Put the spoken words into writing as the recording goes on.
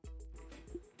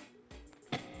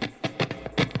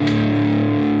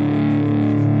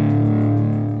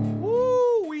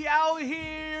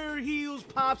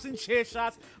and Chair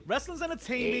Shots, Wrestling's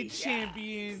Entertainment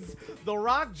Champions, The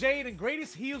Rock, Jade, and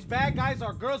Greatest Heels, Bad Guys,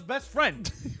 our girl's best friend.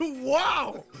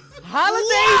 Wow.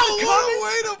 Holidays What a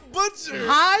way to butcher.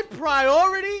 high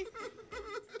priority.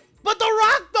 But The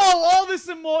Rock, though, all this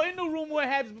and more in the room where it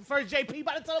happens. First, JP,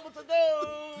 about to tell him what to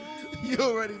do. You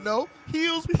already know.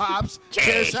 Heels, pops,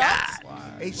 chair shots.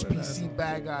 HPC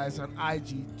Bad Guys on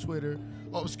IG, Twitter.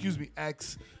 Oh, excuse me,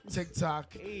 X,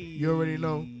 TikTok. You already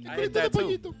know. I hit that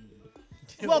too.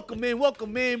 Welcome in.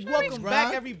 Welcome Rod.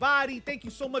 back, everybody. Thank you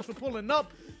so much for pulling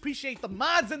up. Appreciate the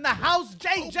mods in the house.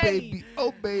 JJ. Oh, baby.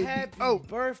 Oh, baby. Happy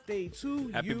birthday to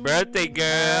Happy you. birthday,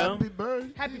 girl. Happy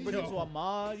birthday. Happy birthday to our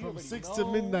mod. You From already 6 know. to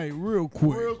midnight, real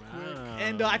quick. Real quick.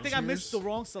 And I think I missed the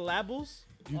wrong syllables.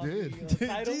 You on did. the,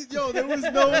 title. Yo, there was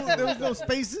no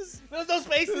spaces. There was no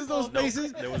spaces. There was no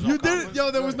spaces. there was no You did commas. it.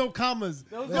 Yo, there was no commas.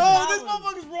 There was Yo, no this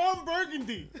commas. motherfucker's Ron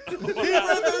Burgundy. He read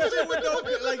that shit with no,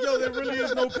 like, yo, there really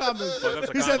is no commas. Fuck up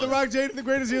the He said The commas. Rock, Jade, and the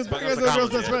greatest heels. Fuck Because up the of girl's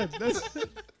best commas, friend. That's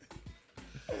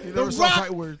You The never saw Rock.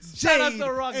 fight words. Shout out Jade to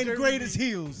The Rock, and Jeremy. greatest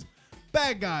heels.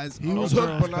 Bad guys. He are was girl's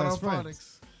hooked, but not on best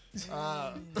friends.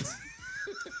 phonics.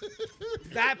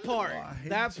 That part. I hate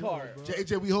That you, part. bro.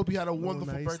 JJ, we hope you had a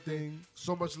wonderful nice birthday. thing.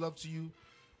 So much love to you.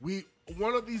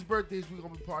 One of these birthdays we're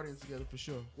gonna be partying together for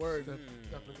sure. Word.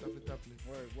 Definitely.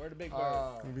 Word a big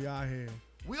bird. We'll be out here.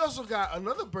 We also got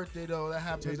another birthday though that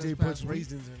happened JJ this puts past week.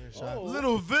 raisins in her shot. Oh.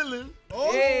 Little villain.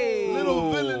 Hey.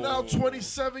 Little villain now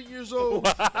 27 years old.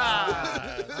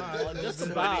 Well, just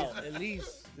about, at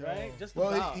least. Right? Just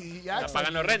Well, about. he Está actually,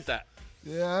 pagando renta.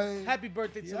 yeah. Happy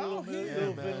birthday to Yeah, Little yeah,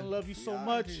 Little man. Villain. Love you so Yeah,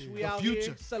 much. yeah. We The out future.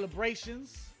 here.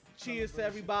 Celebrations. Cheers to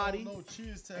everybody. Oh, no,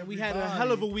 cheers to And we everybody. had a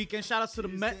hell of a weekend. Shout out to the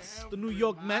Cheers Mets, to the New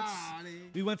York Mets. everybody.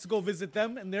 We went to go visit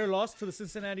them, and their loss to the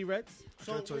Cincinnati Reds.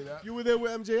 Can I tell you that? You were there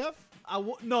with MJF?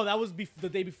 No, that was the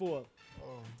day before. Oh.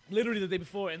 Literally the day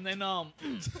before, and then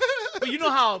but you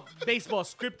know how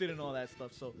baseball's scripted and all that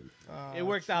stuff, so it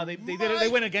worked out. They did it. They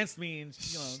went against me, and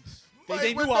you know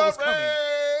they knew I was coming.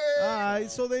 Alright,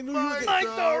 so they knew Mike you. Like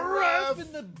the ref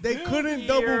in the They couldn't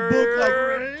double book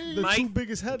like the two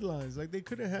biggest headlines. Like they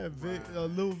couldn't have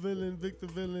Lil Villain, Victor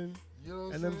Villain, You know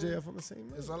what and I'm saying? MJF on the same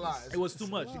night. It's a lot. It was too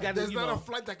much. You got to, There's you not know. a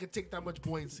flight that can take that much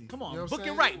buoyancy. Come on, You know what book I'm it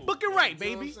saying? right. Book it right, You know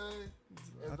what I'm baby. saying?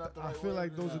 It's not the I right feel word.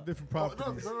 like those are different Oh,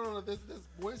 properties. no. There's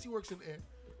buoyancy works in air.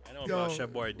 I know Yo. about Chef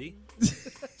Boyardee.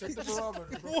 Check the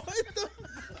barometer. bro. What the?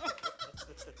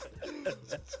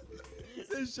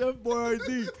 It's Chef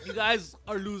Boyardee. You guys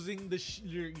are losing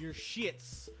your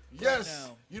shits. Yes.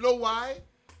 now. You know why?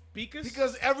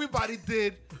 Because everybody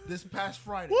did this past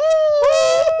Friday.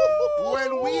 Woo!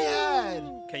 When we had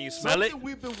Can you smell it? something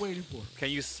we've been waiting for. Can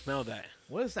you smell that?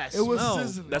 What is that It was smell?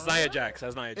 sizzling. That's Nia Jax.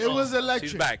 That's Nia Jax. It was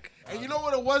electric. She's back. And you know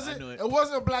what it wasn't? I knew it. It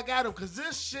wasn't Black Adam because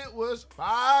this shit was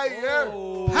fire.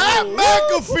 Oh. Pat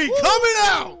McAfee coming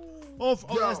out. Oh,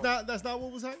 Yo. that's not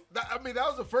what was happening. That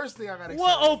was the first thing I got excited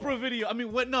What about. Oprah video? I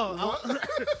mean, what? No. What?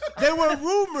 There were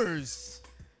rumors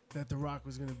that The Rock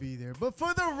was gonna be there, but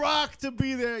for The Rock to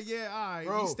be there, yeah, all right,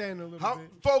 Bro, he's standing a little bit.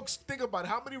 folks, think about it.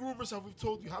 How many rumors have we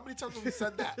told you? How many times have we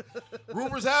said that?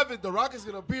 Rumors have it The Rock is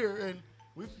going to appear, and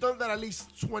we've done that at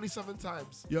least 27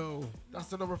 times. Yo, That's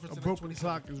the number for a today. broken 27.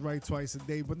 clock is right twice a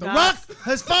day, but The Nah. Rock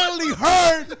has finally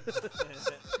heard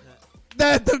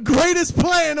that the greatest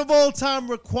plan of all time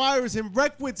requires him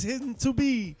to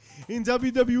be in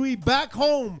WWE back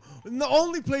home. And the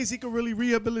only place he can really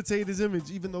rehabilitate his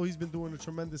image, even though he's been doing a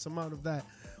tremendous amount of that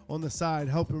on the side,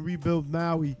 helping rebuild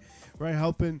Maui, right?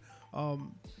 Helping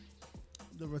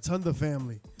the Rotunda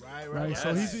family. Right.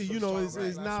 So Yes. he's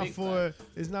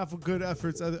it's not for good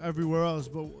efforts everywhere else,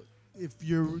 but if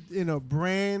you're in a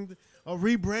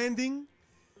rebranding,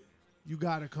 you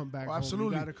gotta come back home.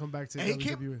 Absolutely. You gotta come back to And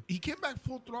WWE. he came back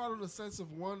full throttle in the sense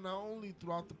of one, not only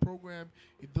throughout the program,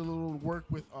 he did a little work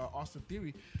with Austin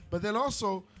Theory, but then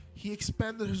also he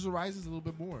expanded his horizons a little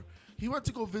bit more. He went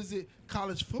to go visit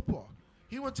college football.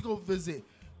 He went to go visit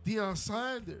Deion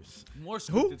Sanders. More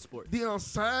scripted sports. Deion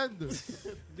Sanders.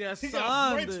 Yeah, Is he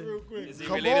Come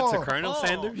related to on. Colonel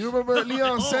Sanders? You remember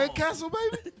Leon Sandcastle,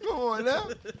 baby? Come on now.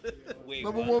 Wait,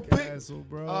 Number what? one pick. Castle,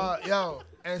 bro. Yo,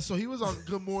 and so he was on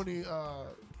Good Morning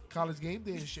College Game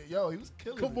Day and shit. Yo, he was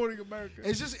killing Good it. Morning America.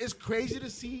 It's crazy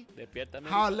to see Despierta,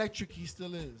 how América. electric he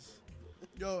still is.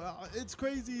 Yo, it's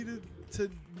crazy to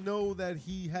know that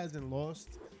he hasn't lost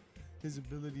his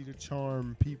ability to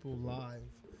charm people live,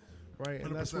 right?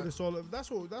 And that's what 100%. it's all.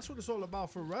 That's what it's all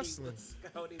about for wrestling.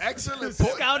 Excellent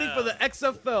point. Scouting for the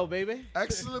XFL, baby.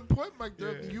 Excellent point, Mike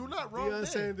Dirk. Yeah. You're not wrong Deion there.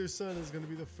 Sanders' son is gonna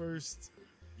be the first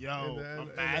in the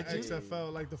imagine.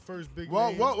 XFL, like the first big. Well,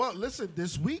 name. well, listen.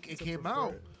 This week it to came prefer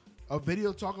out it. a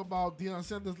video talking about Deion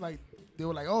Sanders. Like they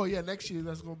were like, "Oh yeah, next year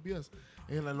that's gonna be us."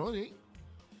 And like, no, he ain't.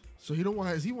 So he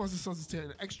wants his son to stay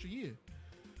an extra year.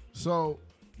 So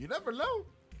you never know.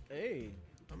 Hey,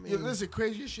 I mean, listen,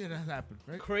 crazier shit has happened,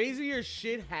 right? crazier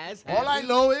shit has All happened.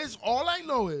 I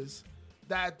know is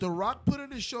that The Rock put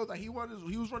in his show that he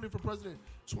was running for president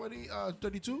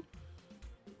 2032,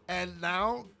 and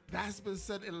now that's been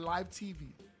said in live TV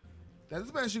that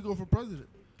this man should go for president.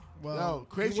 Well, Yo,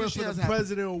 crazy he went shit for has the happened.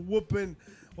 president whooping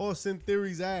Austin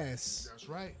Theory's ass. That's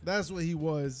right. That's what he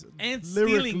was. and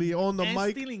lyrically stealing, on the and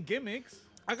mic. stealing gimmicks.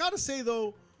 I gotta say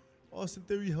though, Austin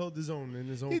Theory held his own in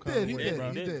his own He kind did. of He way, did. bro.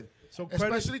 He did. So credit,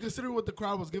 Especially considering what the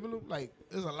crowd was giving him, like,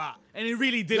 there's a lot. And it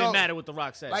really didn't Yo, matter what The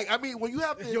Rock said. Like, I mean, when you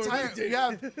have the Yo, entire, they did. you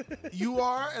have, you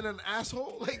are and an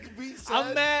asshole, like, being said.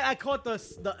 I'm mad. I caught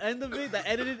the end of it, the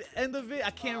edited end of it.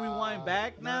 I can't rewind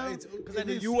back now. in I the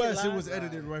didn't see U.S. it live. was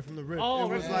edited right from the rip. Oh,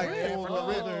 it was right like from the rip. all Oh.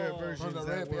 other versions From the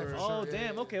that rip, yeah, were. for Oh sure.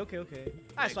 damn. Okay.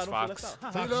 I Thanks, saw Fox. that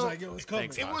out. Fox You know, was like, yo, it's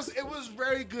coming. Thanks, It was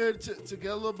very good to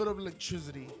get a little bit of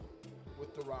electricity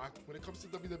with The Rock when it comes to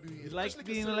WWE. You like especially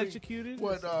being considering electrocuted?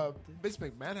 What Vince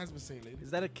McMahon has been saying lately.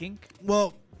 Is that a kink?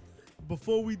 Well,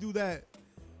 before we do that,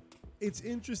 it's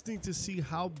interesting to see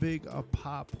how big a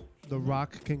pop The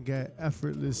Rock can get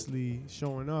effortlessly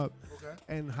showing up, Okay.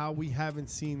 and how we haven't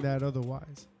seen that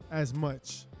otherwise as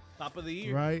much, Top of the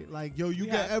year. right? Like, yo, you We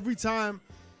get have- every time.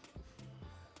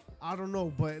 I don't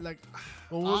know, but like,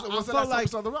 Well, I what's the felt last time like- you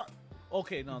saw The Rock?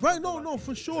 Okay, no. right? No,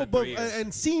 for sure. It's But 3 years.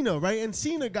 and Cena, right? And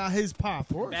Cena got his pop,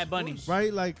 Bad Bunny.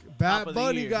 right? Like Bad of the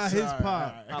Bunny year. got his Sorry,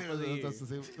 pop. all Top of the year. That's the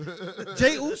same.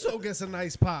 Jay Uso gets a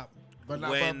nice pop. but, not,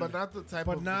 When- but not the type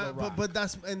But of not, The Rock. but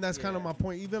that's kind of my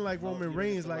point. Even like No, Roman you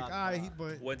Reigns, get the like, Rock he, vibe.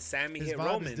 but When Sammy his hit vibe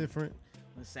Roman, is different.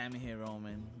 When Sammy hit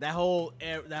Roman, that whole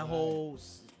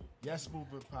Yes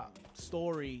movement pop.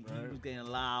 story, he was getting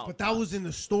loud. But that was in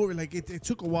the story. Like it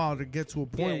took a while to get to a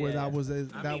point Yeah, where yeah. that was. I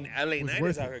that mean, LA was Knight worth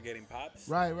is out it. here getting pops.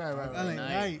 Right. LA Knight.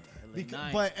 Knight. LA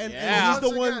Knight. But and Yeah. he's the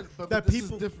Once one again, but that this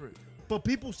people. is different. But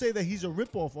people say that he's a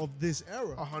ripoff of this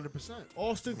era. 100%.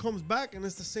 Austin comes back and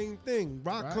it's the same thing.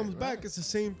 Rock Right, comes back, right. it's the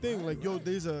same thing. Right, like yo, right.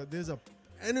 there's a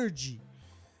energy.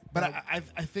 But I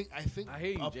think I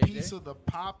hear you, a JJ. piece of the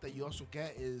pop that you also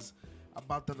get is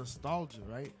about the nostalgia,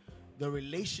 right? The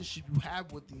relationship you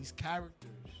have with these characters,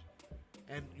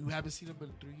 and you haven't seen them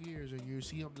in 3 years, and you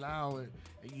see them now, and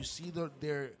you see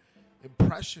their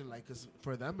impression, like, 'cause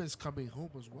for them it's coming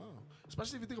home as well.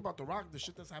 Especially if you think about The Rock, the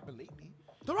shit that's happened lately.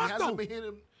 The Rock, though.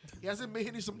 He hasn't been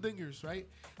hitting some dingers, right?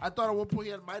 I thought at one point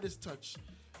he had Midas touch,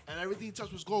 and everything he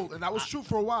touched was gold, and that was true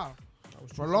for a while,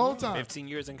 for a long time. 15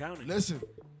 years and counting. Listen,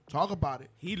 talk about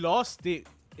it. He lost it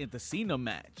in the Cena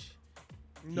match.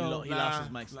 No, he lost his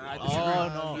mic. nah, I Oh disagree.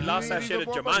 no. He lost that need shit at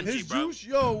no more money. his Jumanji, bro. juice,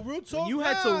 yo, real talk. You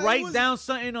had to nah, it write was- down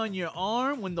something on your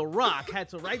arm when The Rock had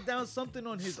to write down something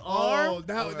on his arm. Oh,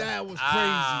 that was crazy.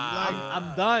 Ah. Like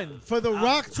I'm done. for The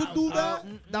Rock to do that, out.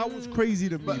 that was crazy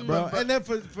to me, But- bro. but- and then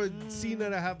for Cena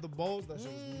to have the balls, that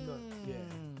shit was nuts. Yeah,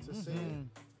 It's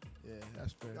insane. yeah,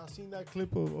 that's fair. Y'all seen that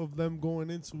clip of them going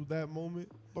into that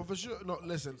moment? But for sure, no.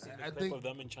 Listen, I Clip think. of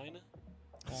them in China.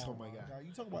 Oh my god.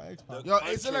 You talking about Xbox? The Yo,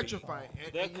 it's country. electrifying.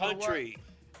 And The you know what? country.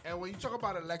 And when you talk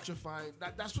about electrifying,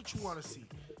 that's what you want to see.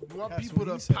 You want That's people what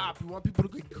he to said. pop. You want people to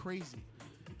get crazy.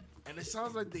 And it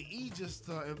sounds like the E just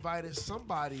invited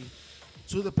somebody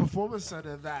to the performance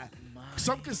center that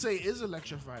some could say is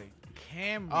electrifying.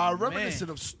 Cameraman. Reminiscent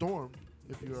of Storm,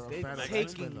 if you're a They fan of taking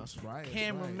X-Men. That's right. that's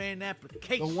cameraman right.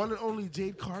 application. The one and only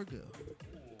Jade Cargill.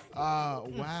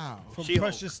 Wow. From She-Hulk.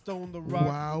 Precious Stone, The Rock,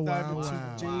 Wow, diving wow, to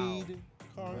wow. Jade,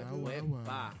 Cargill,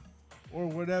 Wepa. or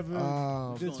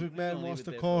whatever Vince He's gonna McMahon leave wants it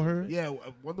to there call for her. Yeah,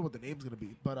 I wonder what the name's gonna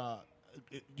be. But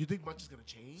do you think much is gonna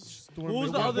change? Storm Who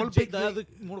was the McMahon. other one big the thing- other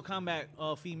Mortal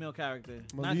Kombat female character?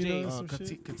 Not Melina Jade. or some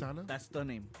shit? Katana? That's the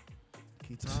name.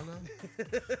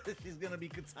 Kitana? She's gonna be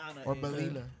Katana. Or in-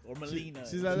 Melina. Or Melina.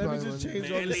 She's like, let me probably just wasn't.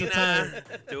 change all this attire.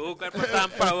 Melina, tu cuerpo tan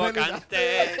provocante.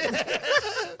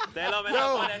 Te lo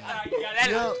mejor por estar aquí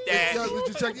Yo, adelante. did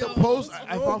you check your post?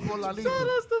 I found Fulalito.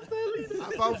 That's the Felina.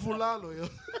 I found Fulano, yo.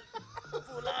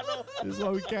 This is why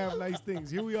we can't have nice things.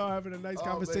 Here we are having a nice Oh,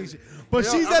 conversation. man. But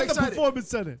Yo, she's I'm at the excited. performance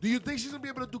center. Do you think she's gonna be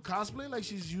able to do cosplay like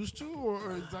she's used to,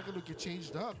 or is that gonna get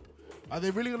changed up? Are they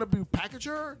really gonna be package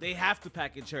her? They have to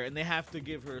package her, and they have to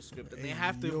give her a script, and they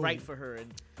have to yo. write for her,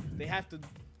 and they have to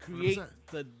create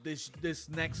 100%. this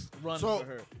next run So, for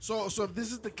her. so if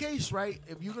this is the case, right?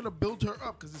 If you're gonna build her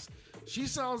up, because she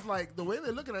sounds like the way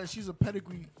they're looking at her, she's a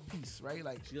pedigree piece, right?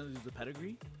 Like She's gonna use the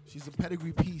pedigree. she's a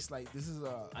pedigree piece. Like this is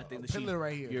I think a that pillar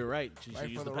right here, You're right. She should right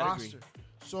use for the the pedigree. roster.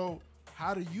 So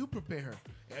how do you prepare her?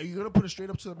 Are you gonna put her straight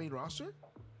up to the main roster,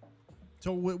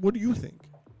 So what do you think?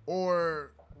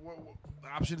 or what the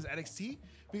option is NXT?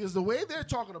 Because the way they're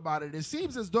talking about it, it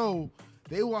seems as though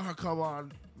They want her to come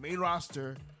on main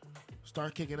roster,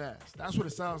 start kicking ass. That's what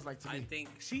it sounds like to me. I think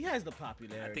She has the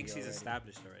popularity. I think she's already.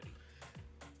 established already.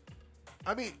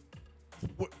 I mean,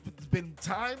 it's been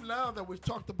time now that we've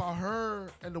talked about her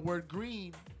and the word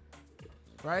green,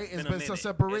 right? It's been a been some minute.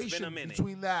 separation It's been a minute.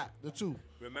 between the two.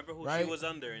 Remember who Right. she was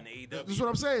under in AEW? That's what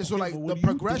I'm saying. So, like, but the what do you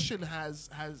progression has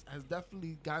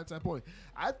definitely gotten to that point.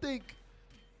 I think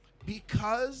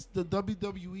because the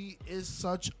WWE is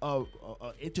such a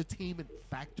entertainment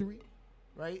factory,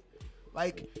 right?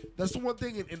 Like, that's the one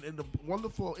thing in the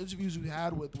wonderful interviews we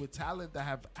had with talent that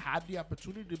have had the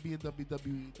opportunity to be in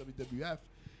WWE, WWF.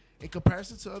 In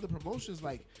comparison to other promotions,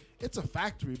 like, it's a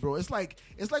factory, bro. It's like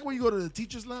when you go to the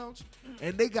teacher's lounge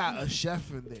and they got a chef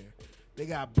in there. They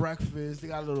got breakfast. They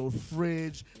got a little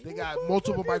fridge. They got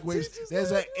multiple microwaves.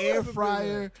 There's an air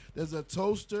fryer. There's a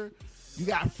toaster. You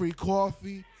got free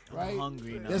coffee, right?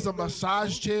 hungry now. There's a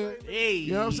massage chair. Hey.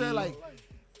 You know what I'm saying? Like,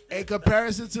 in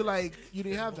comparison to, like, you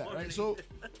didn't have that, right? So,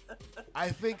 I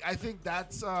think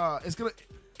that's it's gonna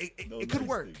it could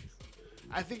work.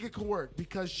 I think it could work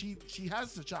because she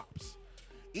has the chops,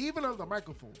 even on the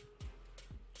microphone.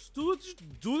 Just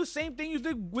do the same thing you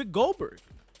did with Goldberg.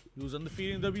 He was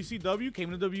undefeated in WCW,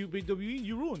 came to WWE,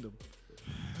 you ruined him.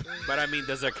 But I mean,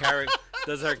 does her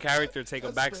character take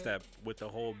a back step with the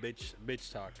whole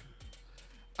bitch talk?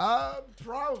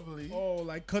 Probably. Oh,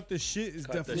 like cut the shit is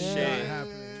Cut the definitely shit. not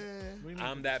happening.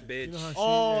 I'm that bitch. You know how she-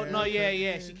 Oh, yeah, no, cut-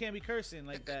 yeah. She can't be cursing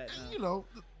like that. no. You know,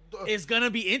 It's going to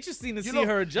be interesting to you see know-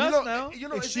 her adjust you know, now. You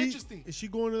know, Is it's she, interesting. Is she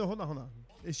going to the hold on?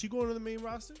 Is she going to the main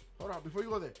roster? Hold on, before you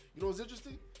go there, you know what's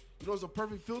interesting? You know what's a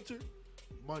perfect filter?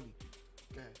 Money.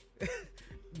 Go ahead.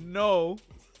 No,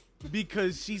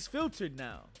 because she's filtered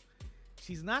now.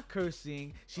 She's not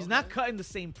cursing. She's not cutting the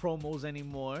same promos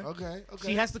anymore. Okay.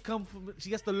 She has to come from,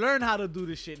 she has to learn how to do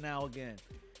this shit now again.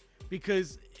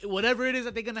 Because whatever it is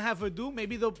that they're gonna have her do,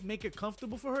 maybe they'll make it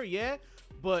comfortable for her, yeah.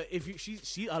 But if you,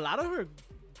 she a lot of her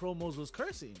promos was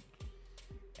cursing.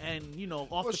 And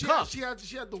off the cuff. She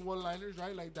had the one-liners,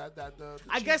 right? Like that.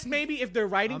 I guess maybe if they're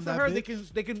writing I'm for that her,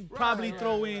 bitch. they can probably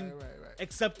throw in right.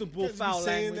 acceptable Can't be foul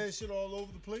saying language. that shit all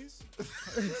over the place.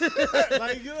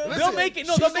 Like, you know, Listen, They'll make it.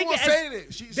 No, she's they'll the make one it. saying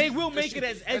As, it. they will make it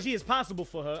as edgy as possible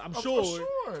for her. I'm sure. For sure.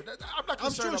 I'm not I'm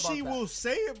concerned sure about she that. will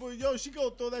say it, but yo, she gonna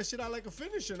throw that shit out like a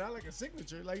finisher, not like a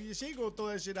signature. Like she ain't gonna throw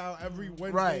that shit out every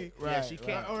Wednesday. Right. Yeah, she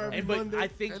can't. Or every And, but Monday. I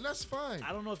think And that's fine.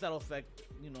 I don't know if that'll affect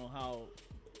how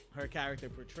her character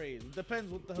portrays. It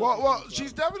depends what the hell. Well, she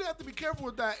she's does. definitely have to be careful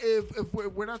with that. If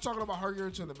we're not talking about her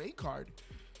going to the main card,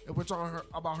 if we're talking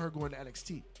about her going to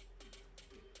NXT,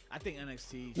 I think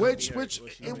NXT. which should be her- what she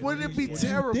it should wouldn't be What do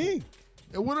you terrible. think?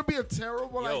 It wouldn't be a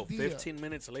terrible Yo, idea. 15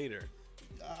 minutes later.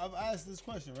 I've asked this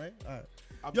question, right? All right.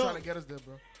 I'm Yo. trying to get us there,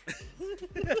 bro.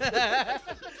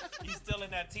 He's still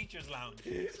in that teacher's lounge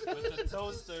with the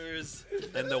toasters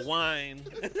and the wine.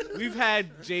 We've had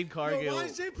Jade Yo, Cargill why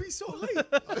is JP so late?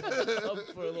 up for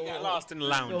a little He got while. lost in the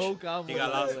The whole lounge. convo. He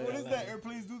got lost. What is that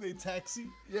airplanes do? They taxi?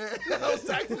 Yeah, I was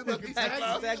texting them.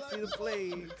 Taxi the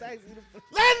plane. Taxi the plane.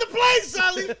 Land the plane,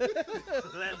 Sally.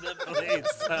 Let the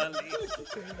place, Sully.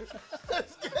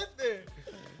 Let's get there.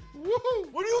 Woo.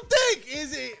 What do you think?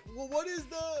 Is it? Well,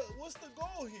 what's the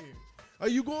goal here? Are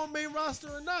you going main roster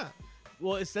or not?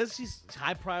 Well, it says she's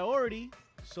high priority,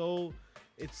 so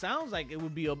it sounds like it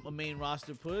would be a main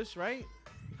roster push, right?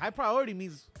 High priority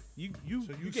means you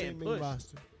getting pushed.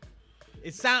 roster.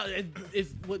 It sounds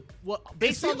if what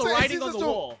based on the writing on the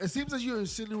wall. It seems like you're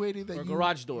insinuating that Or you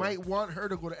garage door. might want her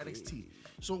to go to NXT.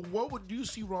 So what would you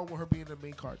see wrong with her being the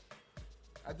main card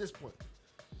at this point?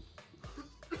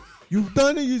 You've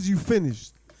done it as you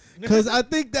finished. Because I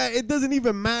think that it doesn't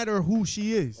even matter who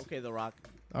she is. Okay, The Rock.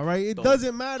 All right? It Don't.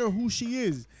 doesn't matter who she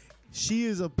is. She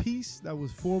is a piece that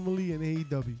was formerly in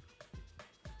AEW.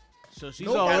 So she's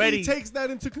Nobody already takes that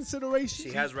into consideration.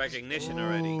 She has recognition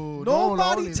already. Oh, Nobody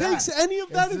not only takes that. any of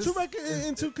that Is into this-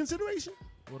 into consideration.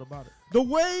 What about it? The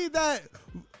way that,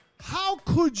 how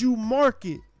could you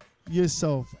market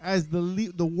yourself as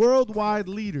the worldwide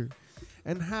leader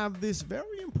and have this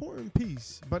very important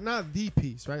piece, but not the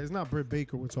piece, right? It's not Britt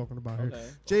Baker we're talking about here.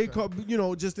 Okay.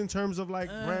 Jade, just in terms of like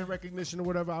brand recognition or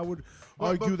whatever, I would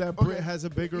argue that okay. Britt has a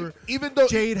bigger, Even though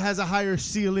Jade has a higher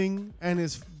ceiling and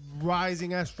is rising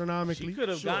she astronomically. could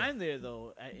have Sure. gotten there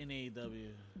though in AEW.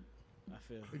 I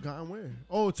feel. Gotten where?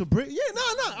 Oh, to Britt? Yeah,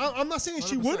 no. I'm not saying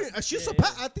she 100%. wouldn't. She'll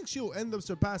surpass. I think she'll end up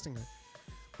surpassing her.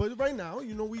 But right now,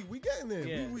 we getting there.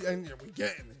 Yeah. We getting there.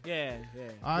 Yeah.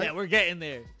 All right. Yeah, we're getting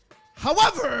there.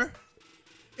 However,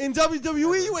 in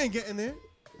WWE, you ain't getting there.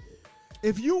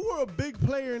 If you were a big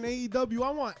player in AEW,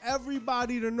 I want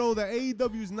everybody to know that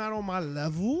AEW is not on my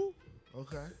level.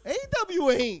 okay.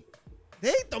 AEW ain't They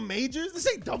ain't the majors. This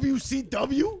ain't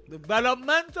WCW.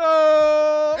 Developmental.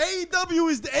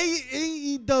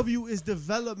 AEW is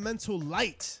developmental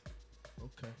light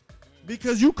Okay.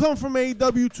 because you come from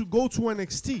AEW to go to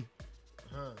NXT,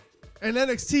 Huh. and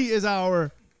NXT is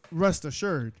our rest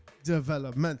assured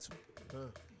developmental.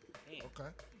 Okay.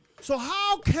 So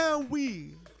how can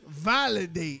we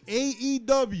validate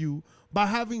AEW by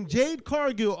having Jade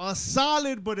Cargill, a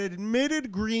solid but admittedly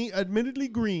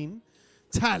green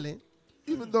talent?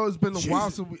 Even though it's been a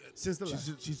while since the last.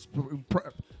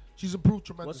 She's improved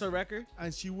tremendously. What's her record?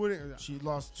 And she wouldn't. She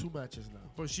lost 2 matches now.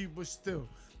 But she was still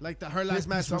like her last 50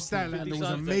 match with something, Statlander 50 was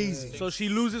something. amazing. So she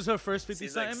loses her first 50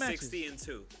 She's like something matches.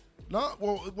 60-2. No,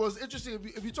 well, it was interesting.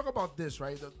 If you talk about this,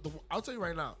 right? I'll tell you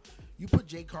right now. You put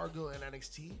Jade Cargill in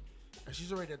NXT, and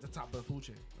she's already at the top of the food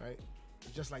chain, right?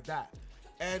 Just like that.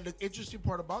 And the interesting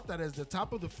part about that is the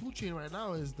top of the food chain right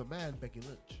now is the man, Becky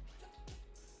Lynch.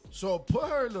 So put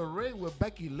her in the ring with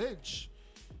Becky Lynch.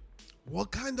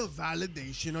 What kind of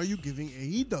validation are you giving Oh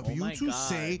AEW my to God.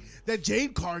 say that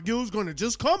Jade Cargill is going to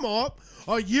just come up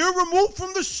a year removed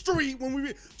from the street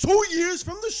 2 years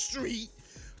from the street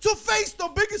to face the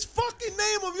biggest fucking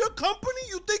name of your company?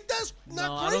 You think that's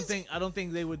not No, crazy? I don't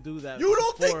think they would do that. You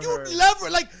don't think for you her.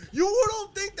 you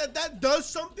don't think that does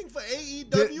something for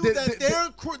AEW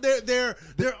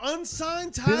their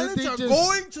unsigned talents they are just-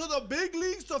 going to the big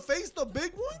leagues to face the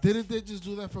big one? Didn't they just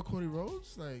do that for Cody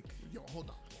Rhodes? Like, Yo, hold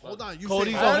on. You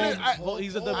Cody's say,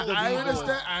 he's a WWE I boy.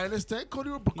 understand. I understand Cody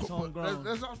Rhodes. He's homegrown.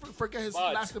 Let's not forget his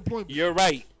But last employment. You're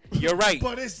right. You're right.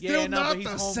 but it's Yeah, still no, but not he's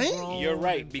the homegrown. same. You're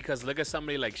right, because look at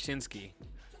somebody like Shinsuke.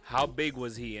 How big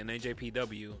was he in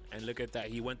NJPW? And look at that.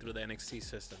 He went through the NXT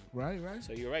system. Right.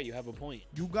 So you're right. You have a point.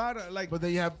 You gotta But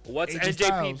then you have What's AJ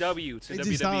Styles. NJPW to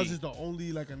AJ Styles is WWE? the only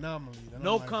anomaly. that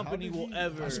No I'm like, company how did will he-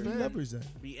 ever- how did he leverage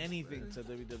that? Be anything to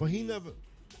WWE. But he never.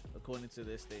 according to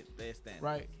their stand.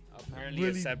 right. Apparently,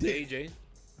 really except did. AJ.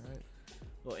 Right.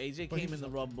 Well, AJ But he came in was the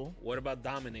Rumble. What about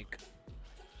Dominic?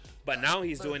 But now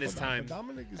he's doing his time.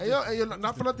 Dominic is Hey yo,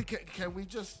 not for nothing. Can we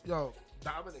just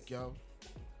Dominic, yo,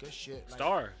 good shit. Like,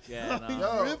 Star. Yeah,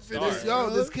 no. Yo, Star.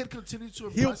 this kid continues to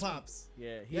impress heel me. pops.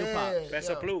 Yeah, heel Yeah. pop. Best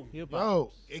of blue. Heel pop.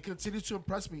 Yo, it continues to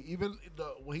impress me. Even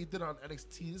what he did on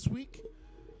NXT this week,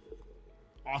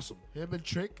 awesome. Him and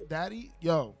Trick Daddy,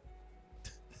 yo,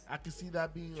 I can see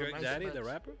that being Trick a nice Daddy, match. the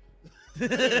rapper?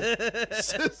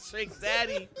 Trick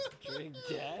Daddy. Trick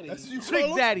Daddy. That's what you Trick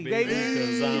call him? Daddy, Baby,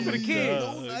 baby. 'cause I'm For the a kids.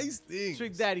 dog. No nice thing.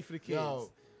 Trick Daddy for the kids.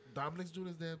 Yo, Dominic's doing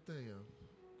his damn thing, yo.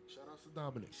 Shout out to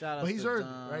Dominic. Shout out But he's to earned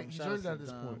Dom. it, right? He's Shout earned it out at to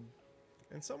this Dom. point.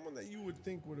 And someone that you would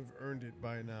think would have earned it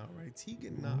by now, right?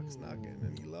 Tegan Knox not getting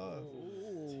any love.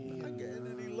 Not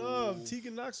getting any love.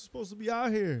 Tegan Knox is supposed to be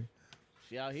out here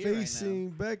She out here facing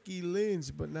Becky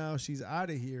Lynch, but now she's out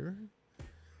of here.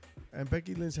 And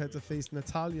Becky Lynch had to face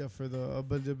Natalia for the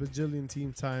bajillion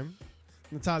team time.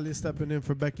 Natalia stepping in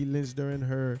for Becky Lynch during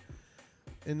her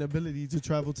inability to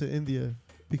travel to India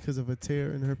because of a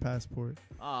tear in her passport.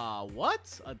 right now.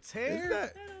 What? A tear? Is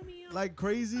that like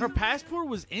crazy? Her passport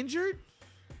was injured?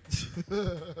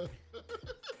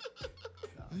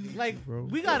 Like, Bro.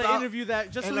 we gotta It's out- interview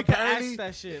that just so and we can apparently ask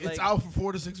that shit. It's Like, out for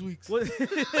 4 to 6 weeks. what?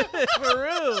 For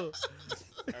real.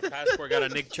 Her passport got a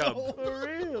Nick Chubb. For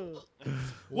real.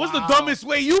 What's the Wow. dumbest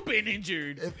way you've been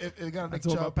injured? If it got a Nick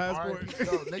told my Chubb, passport. all right,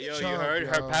 yo, Nick Yo, Chubb, you heard? yo.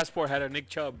 Her passport had a Nick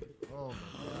Chubb. Oh my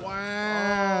God.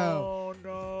 Wow. Oh,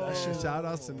 no. That shit- Shout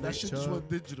outs to That Nick shit just Chubb. went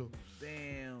digital.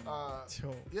 Damn.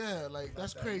 Yo. Yeah, like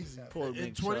that's crazy. Poor In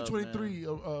Nick Chubb, 2023,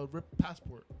 rip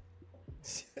passport.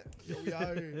 Yo, we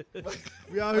out here.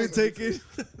 We out here taking.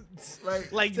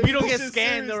 Like, Take we don't this get shit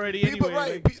scanned seriously. already People, anyway.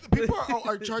 right? Like, People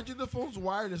are charging the phones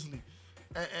wirelessly.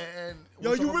 And Yo,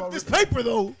 we're you talking ripped about this ripping- paper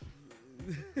though.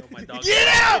 Oh, my dog. Get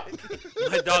out!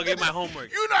 My dog ate my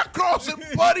homework. You're not crossing,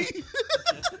 buddy.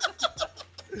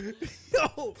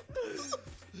 Yo,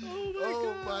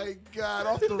 Oh my God,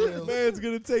 off the rails. man's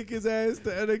gonna take his ass to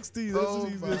NXT. That's Oh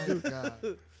what he's gonna do. my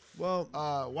God. Well,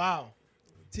 Wow.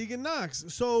 Tegan Knox.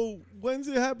 So when's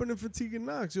it happening for Tegan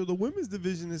Knox? Yo, the women's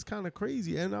division is kind of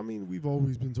crazy, and I mean we've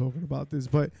always been talking about this,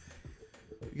 but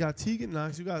you got Tegan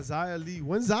Knox, you got Xia Li.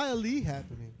 When's Xia Li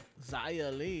happening?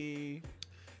 Xia Li.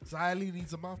 Xia Li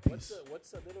needs a mouthpiece.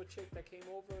 What's the little chick that came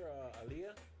over,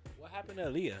 Aaliyah? What happened to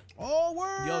Aaliyah? Oh,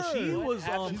 word. Yo, she What was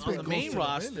happened? She's on been the main ghosted a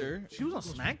roster. minute. She was on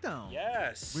SmackDown.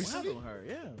 Yes. What Recently? happened to her?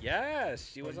 Yeah. Yes,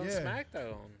 she was on yeah.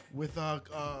 SmackDown. With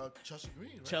Chelsea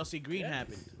Green, right? Chelsea Green Yeah.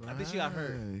 happened. I think she got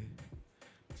hurt. Right.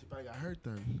 She probably got hurt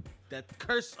then. That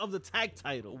curse of the tag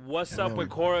title. What's up with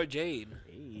Cora Jade?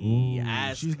 Hey,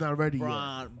 ask She's not ready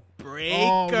Braun Breaker.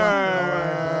 All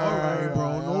right,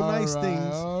 bro. No nice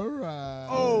things. All right.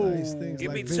 Oh, nice things.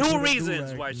 Give me Like Vince two with a reasons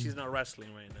do-rag. why she's not wrestling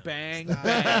right now. Bang,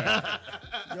 bang.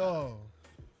 Yo,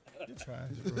 you're trash,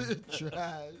 bro.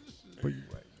 Trash. But you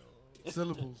right.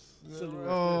 Syllables.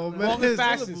 Oh man, Wrong and syllables.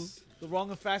 fastest. The wrong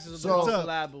and fastest of the So- wrong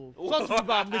syllable. Talk to me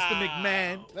about Mr.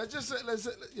 McMahon. Let's just say,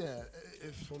 yeah.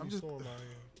 If I'm just, So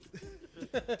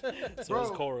Bro. is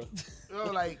Cora.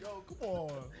 like, Yo, come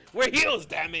on. We're heels,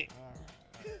 damn it.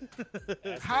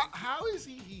 how is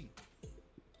he?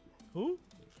 Who?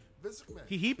 Vince McMahon.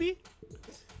 He heepy?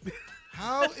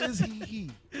 How is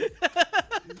he?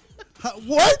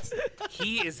 What?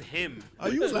 He is him. Are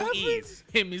you Two laughing? E's.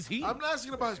 Him is he? I'm not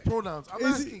asking about his pronouns. I'm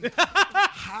Is asking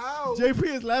how. JP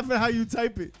is laughing how you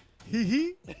type it.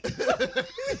 He?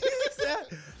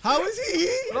 How is he?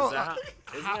 No,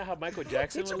 Isn't that how Michael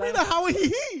Jackson What you would mean? laugh? How is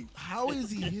he? how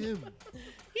is he him?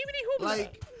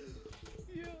 Like,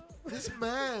 this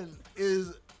man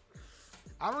is.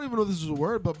 I don't even know if this is a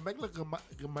word, but maniacal.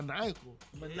 Maniacal?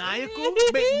 Maniacal?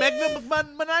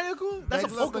 That's a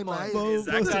Pokemon. Megalomaniacal. Is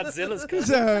that Godzilla's He cousin?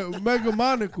 said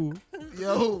megamonical.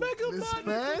 Yo,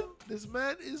 Megalomaniacal. this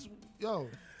man is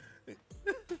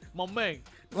My man.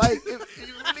 like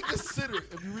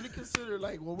if you really consider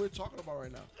like what we're talking about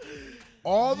right now,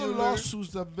 all the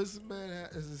lawsuits that Vince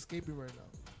McMahon is escaping right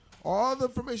now, all the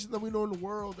information that we know in the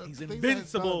world, that He's things that he's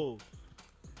invincible. done,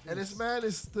 and this man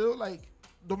is still like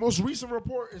the most recent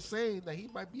report is saying that he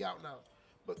might be out now,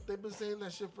 but they've been saying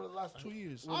that shit for the last 2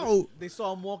 years. Oh, They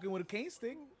saw him walking with a cane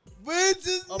stick. Vince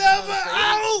is Up never on stage.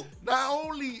 out.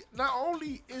 Not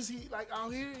only is he like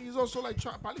out here, he's also like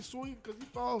probably suing because he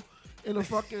fell in a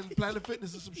fucking Planet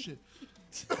Fitness or some shit.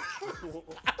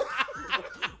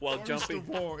 While First jumping, of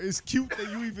all, it's cute that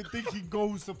you even think he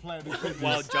goes to Planet Fitness.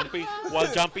 while jumping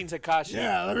Takashi.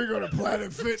 Yeah, let me go to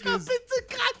Planet Fitness.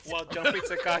 While jumping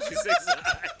Takashi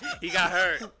 6ix9ine. He got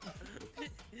hurt.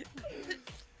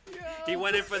 He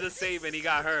went in for the save and he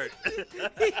got hurt.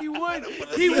 He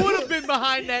would have been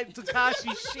behind that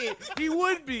Takashi shit. He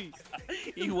would be.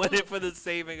 He went in for the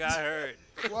save and got hurt.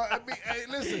 Well, I mean, hey,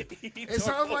 listen. It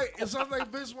sounds like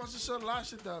Vince wants to shut a lot of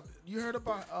shit down. You heard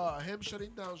about him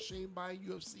shutting down Shane buying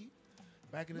UFC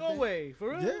back in the day? No way.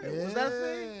 For real? Yeah. Was that a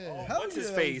thing? Yeah. Hell What's his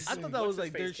yeah, face? I thought that What's was his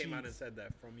like face dirt came out and sheets. said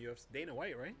that from UFC. Dana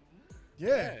White, right?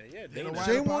 Yeah. Yeah, Dana Dana White. White.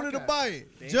 Shane wanted to podcast. buy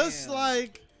it. Damn. Just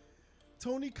like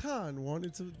Tony Khan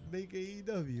wanted to make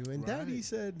AEW. And Daddy Right.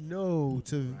 said no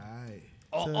to, Right.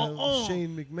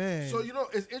 Shane McMahon. So,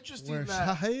 it's interesting where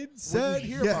that Shahid when said you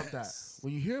hear yes. about that,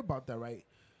 when you hear about that, right?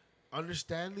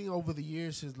 Understanding over the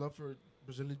years his love for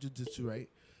Brazilian Jiu-Jitsu, right?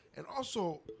 And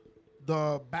also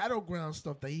the battleground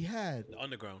stuff that he had. The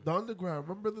Underground. The underground.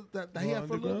 Remember that he Raw had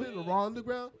for a little bit? Underground? The Raw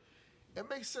Underground? It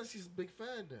makes sense he's a big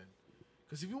fan then.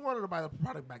 Because if you wanted to buy the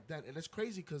product back then, and it's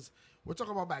crazy because we're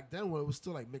talking about back then when it was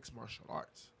still like mixed martial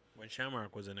arts. When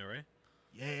Shamrock was in it, right?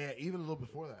 Yeah, even a little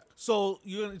before that. So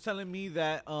you're telling me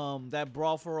that that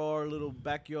brawl for our little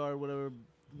backyard, whatever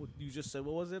what you just said,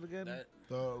 what was it again?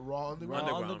 The Raw Underground.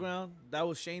 Raw Underground. That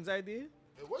was Shane's idea,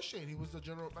 It was Shane. He was the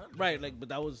general manager. right? Like, but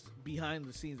that was behind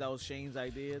the scenes. That was Shane's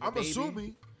idea. the I'm baby.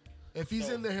 assuming if he's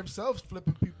in there himself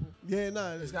flipping people. Yeah,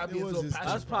 nah. It's gotta it be his was little his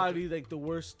passion. That's probably like the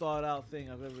worst thought out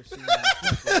thing I've ever seen.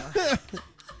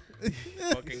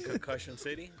 Fucking Concussion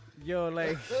City. Yo,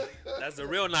 like That's the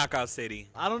real knockout city.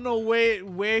 I don't know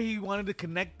where he wanted to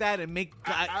connect that and make.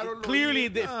 I don't know clearly,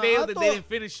 either. it Nah, failed I that thought- they didn't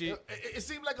finish it. It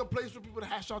seemed like a place for people to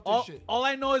hash out their All, shit. all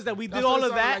I know is that we That's did what all it of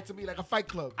sounded that. like to me, like a fight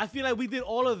club. I feel like we did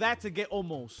all of that to get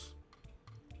almost.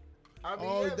 I mean,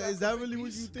 Oh, yeah, that's is that the big really what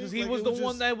piece. you think? Because he Like, was it the was one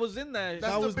just- that was in there. That's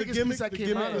That the was the biggest gimmick. piece that The came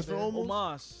gimmick out of was for there. almost.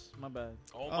 Omas. My bad.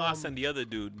 Omos and the other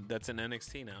dude that's in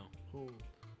NXT now. Who?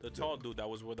 The tall dude that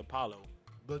was with Apollo.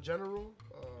 The general.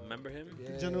 Remember him?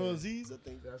 Yeah. General Aziz, I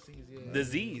think. That's easy. Yeah.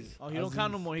 Disease. Oh, he don't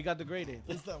count no more. He got degraded.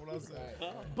 That's not what I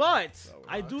said. But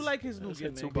I do like his new Those are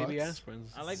gimmick. two baby aspirins.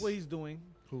 I like what he's doing.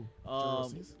 Who? General Um.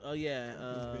 Aziz? Oh yeah.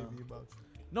 Baby about you.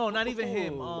 No, not even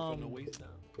him. From the waist down.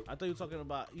 I thought you were talking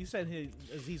about. You said his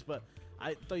Aziz, but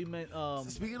I thought you meant.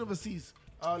 Speaking of Aziz,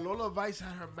 Lola Vice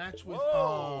had her match with.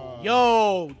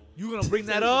 Yo, you gonna bring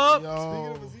that up?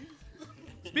 Yo.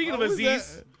 Speaking of How is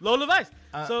Aziz, that? Lola Vice.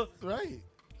 So Right.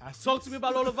 talk to me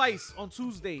about Lola Vice on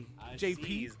Tuesday,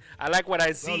 JP. I like what I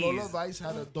Yo, see. Lola Vice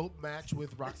had a dope match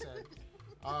with Roxanne.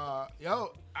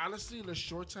 Honestly, in the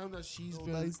short time that she's So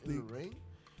been nice in the thing. ring,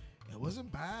 it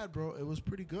wasn't bad, bro. It was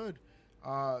pretty good.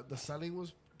 The selling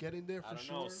was getting there I for don't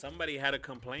sure. know. Somebody had a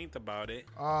complaint about it.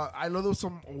 I know there was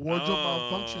some wardrobe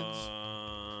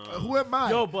malfunctions. Who am I?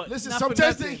 Yo, but listen, not for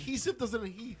sometimes the nothing. adhesive doesn't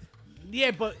adhere.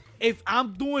 Yeah, but if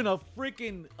I'm doing a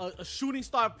freaking a shooting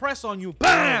star press on you,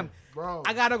 bam, Bro.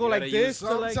 I gotta go You like gotta this. use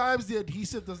to like, Sometimes the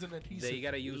adhesive doesn't adhere. Then you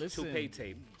gotta use Listen. toupee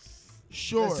tape.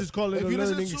 Sure. Let's just call it if a you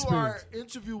listen learning to experience. our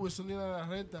interview with Selena La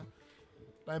Renta,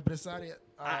 la empresaria,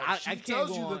 I she can't tells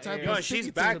go you the on type air. Yo, of she's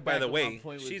to the back, by back the of my way.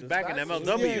 point with She's this. back in That's-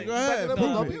 MLW. Yeah, go ahead. Back in prove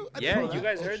MLW? it. I Yeah, didn't know you that.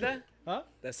 guys Oh, heard shit. that? Huh?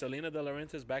 That Selena De La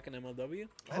Renta's back in MLW?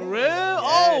 For real? Yeah,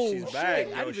 Oh, she's shit. back. I Yo,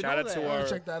 didn't even shout know out to that. our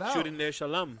Check that out. Shooting Dish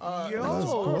alum. Let's Yo,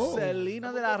 go.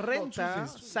 Selena de la No, Renta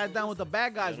Tuesdays. sat down with the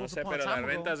bad guys No once sé, upon a pero La time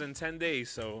ago. Renta's in 10 days,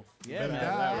 so... Yeah, man.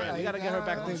 Yeah, We gotta get her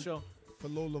back on the yeah. show. For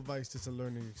Lola Vice, it's a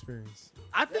learning experience.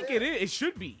 I think it is. It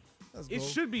should be. Let's It go.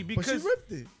 should be But she because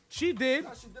ripped it. she did.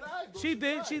 Nah, she did, alright, bro. She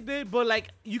did. She did. But like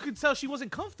you could tell she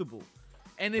wasn't comfortable.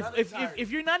 And Not if entirely.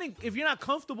 if you're not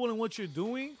comfortable in what you're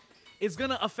doing, it's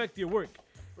gonna affect your work.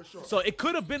 For sure. So it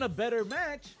could have been a better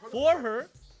match for her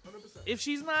 100%. if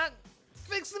she's not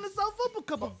fixing herself up a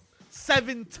couple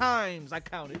 7 times. I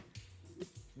counted.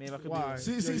 Maybe I could Why? be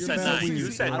See, Yo, see, you're see, said mad nine. weird, You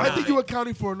bro. said I nine. think you're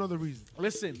accounting for another reason.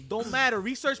 Listen, don't matter.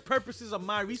 Research purposes are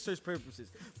my research purposes.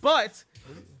 But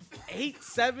 8,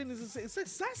 7 is it's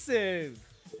excessive.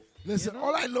 Listen,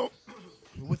 all I know,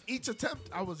 with each attempt,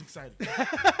 I was excited.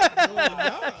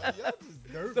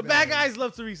 The bad guys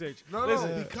love to research. No, Listen,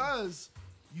 no, because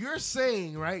you're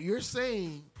saying, right? You're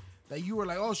saying that you were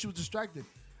like, oh, she was distracted.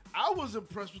 I was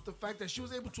impressed with the fact that she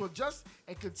was able to adjust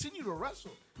and continue to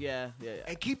wrestle yeah.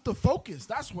 and keep the focus.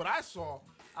 That's what I saw.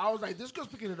 I was like, this girl's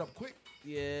picking it up quick.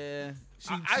 Yeah.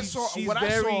 I saw she's what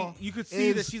very, I saw. you could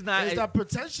see that is- she's not Is that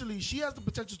potentially she has the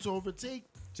potential to overtake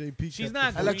JP. she's kept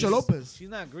not the Electra green. Lopez. She's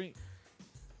not green.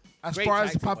 as Great far tag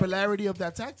as the team, by the way. popularity of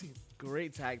that tag team.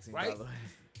 Great tag team, Right? by the way.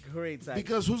 Great tag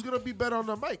Because who's gonna be better on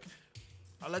the mic?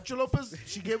 Electra Lopez.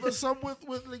 She gave us some with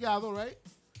Legado, right?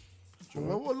 But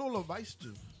what would Lola Vice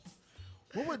do?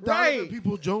 What would Donovan Right.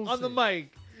 Peoples Jones on say? the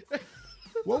mic.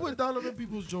 What would Donovan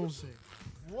Peoples Jones say?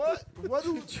 What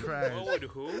do trash. What would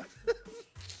who?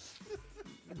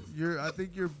 I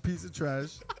think you're a piece of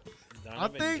trash.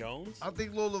 Donovan Jones? I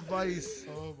think Lola Vice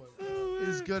Oh my God.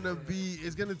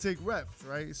 is gonna take reps,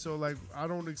 right? So like I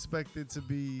don't expect it to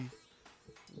be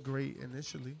great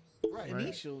initially, Right.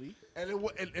 Initially. And it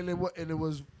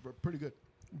was pretty good.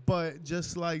 but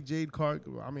just like Jade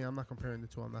Cargill, I mean I'm not comparing the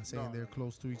two. I'm not saying No. they're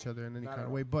close to each other in any Not kind at of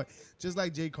all. way. But just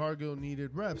like Jade Cargill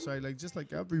needed reps, right? Like just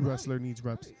like every wrestler needs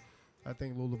reps. I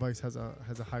think Lola Vice has a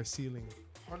high ceiling.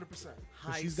 100%.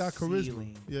 But she's got charisma.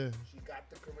 ceiling. Yeah, She got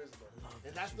the charisma.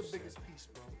 And that's the biggest piece,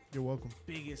 bro. you're welcome.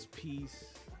 Biggest piece.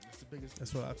 That's the biggest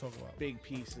That's what I talk about. Big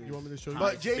pieces. You want me to show you?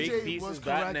 But Big JJ pieces was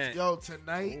dot correct. net. Yo,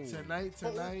 tonight.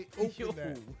 Yo.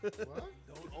 What?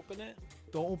 Don't open it.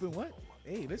 Don't open what?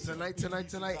 Hey, listen. Tonight,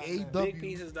 AEW.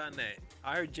 BigPieces.net.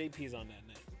 I heard JP's on that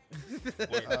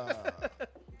net.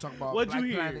 Talk about What'd Black you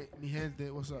hear? Planet, Mi Gente,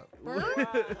 what's up?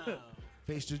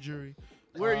 Face the jury.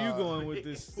 Where are you going with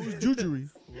this? Who's Jujury?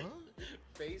 What?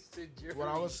 Face to jury. What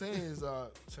I was saying is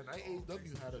tonight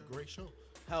AEW had a great show.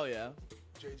 Hell yeah.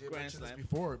 JJ Grand mentioned this Slam.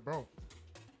 before, bro.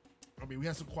 I mean, we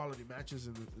had some quality matches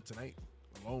in tonight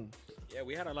alone. Yeah,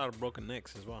 we had a lot of broken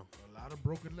necks as well. A lot of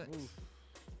broken necks.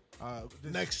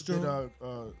 Next did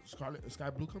show. Sky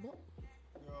Blue come out?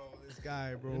 Yo, this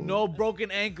guy, bro. No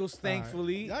broken ankles,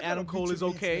 thankfully. Y'all gotta Adam beat Cole your is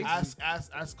meats, okay. man.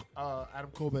 Ask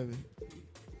Adam Cole, baby.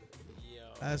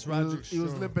 That's He Roger.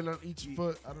 was limping on each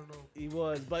foot. I don't know. He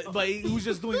was, but he was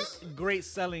just doing great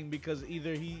selling because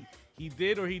either he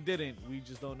did or he didn't. We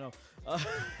just don't know.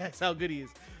 That's how good he is.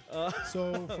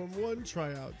 So from one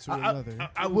tryout to I another.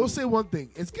 will say one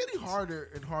thing. It's getting harder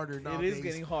and harder It nowadays. is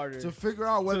getting harder. to figure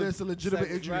out whether To it's a legitimate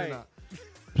sell it, injury right. or not.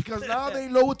 Because now they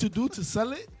know what to do to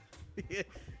sell it,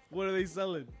 What are they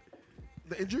selling?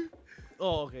 the injury.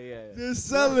 Oh, okay, yeah. They're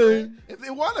selling. If they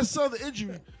want to sell the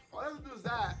injury, all they have to do is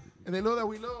that, and they know that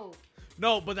we know.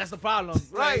 No, but that's the problem.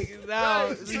 Right, Like, now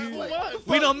right. So, like,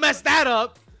 we don't mess that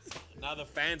up. Now the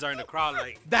fans are in the crowd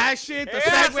like, That shit, the Hey,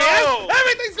 segue, asshole!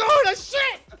 everything's going to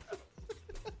shit.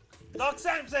 Doc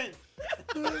Samson.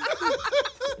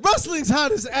 Wrestling's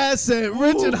hottest asset,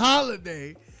 Richard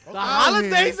Holiday. The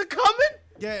holidays are coming.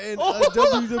 Getting Oh, a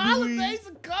the WWE holidays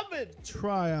are coming.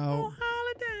 tryout.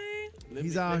 Let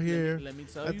He's me- out let- here let me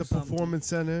tell at you the something. Performance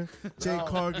Center. Jay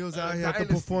Cargill's out here at the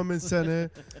Dynasty. Performance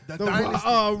Center. The The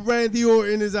dynasty. Randy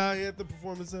Orton is out here at the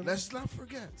Performance Center. Let's not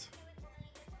forget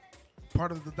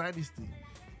part of the dynasty.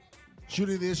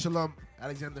 Shooting the Shalom,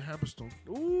 Alexander Hammerstone.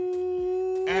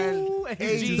 Ooh, And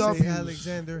his AEW. jeans. Say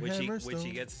Alexander Which he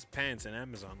Hammerstone. gets his pants in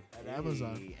Amazon. At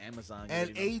Amazon. Hey, Amazon. you And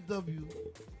already know. AEW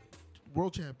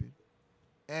World Champion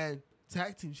and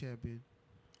Tag Team Champion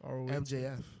ROH.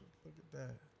 MJF. Look at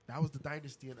that. That was the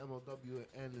dynasty in MLW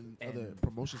and in And- other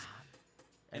promotions.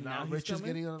 And now he's Rich is coming?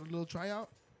 getting a little tryout.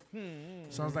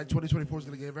 Sounds like 2024 is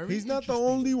going to get very He's not the interesting.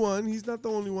 only one. He's not the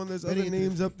only one. There's Very other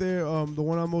names up there. The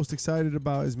one I'm most excited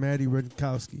about is Maddie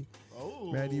Redkowski. Oh.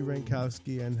 Maddie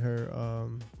Rankowski and her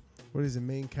what is it,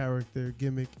 main character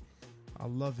gimmick. I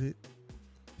love it.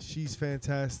 She's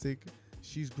fantastic.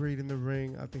 She's great in the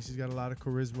ring. I think she's got a lot of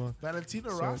charisma. Valentina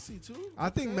Rossi too. I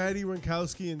think Maddie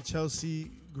Rankowski and Chelsea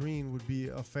Green would be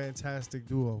a fantastic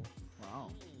duo. Wow.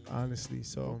 Honestly,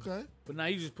 so Okay. But now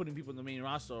you're just putting people in the main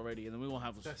roster already, and then we're gonna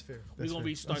have that's fair. we're gonna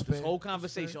restart That's this fair. whole That's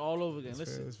conversation fair. all over again.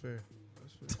 That's fair. Listen,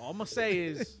 That's fair. all I'm gonna say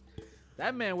is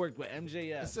that man worked with It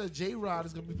MJF, said J-Rod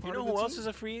is gonna be You part know of who it else too? is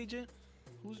a free agent?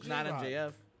 Who's not J-Rod?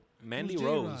 MJF. Mandy Who's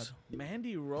Rose. J-Rod?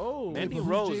 Mandy Rose. Mandy but who's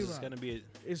Rose J-Rod? is gonna be.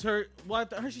 Is her? Well,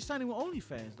 I heard she's signing with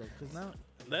OnlyFans though, because now.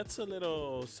 That's a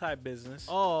little side business.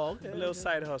 Oh, okay. A little okay.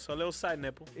 side hustle, a little side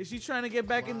nipple. Is she trying to get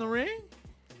back in the ring?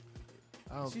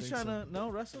 I don't She's think trying so. to no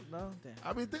wrestle. No, damn.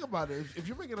 I mean, think about it. If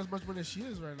you're making as much money as she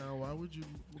is right now, why would you?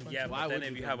 go back Yeah, to Why but then would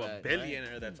if you you go have a back,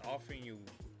 billionaire that's offering you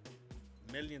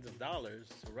millions of dollars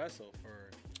to wrestle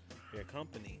for your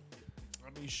company,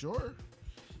 I mean, sure,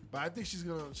 but I think she's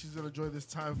gonna enjoy this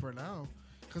time for now,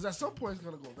 because at some point it's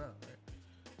gonna go down,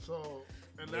 right? So,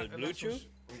 and Will it and blue that's chew?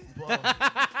 well,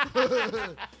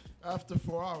 after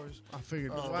 4 hours. I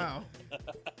figured. Oh. Wow.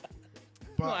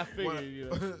 But I figured, you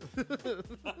know.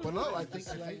 but no, I think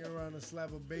Slanging around a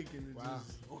slab of bacon. And wow.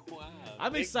 just, wow.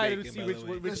 I'm Big excited to bacon, see by Rich, the way.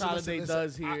 what Rich Listen, Holiday listen,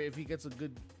 does here. If he gets a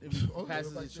good, if he Okay,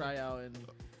 passes like his that. tryout and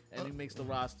he makes the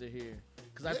roster here.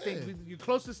 Because I Yeah. think your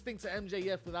closest thing to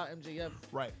MJF without MJF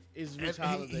Right. is And Rich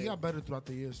Holiday. he got better throughout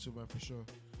the years too, man, for sure.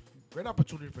 Great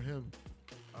opportunity for him.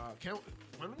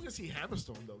 When are we gonna see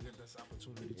Hammerstone though get this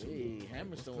opportunity too? Hey, Like, Hammerstone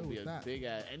what's will good be with a that? big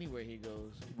at anywhere he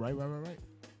goes. Right.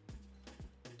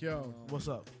 yo, What's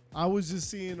up? I was just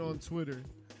seeing on Twitter.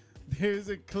 There's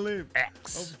a clip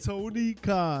X. of Tony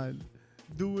Khan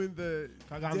doing the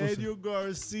Cagados. Daniel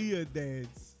Garcia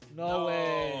dance. No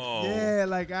way. Yeah,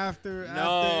 like after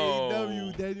No.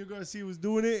 AEW, Daniel Garcia was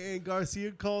doing it, and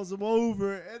Garcia calls him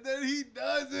over, and then he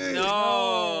does it.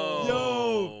 No.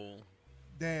 Yo.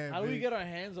 Damn. How do we man. get our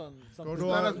hands on something? Go to,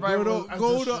 not our, as viral go to, as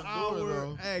go the to Shador, our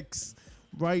though. X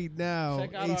right now.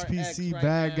 Check out our HPC X right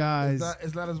Bad now. Guys.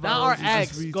 It's not as viral Not our as it ex.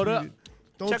 used to be. Go to Retweeted.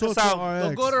 Don't Check talk us to out. our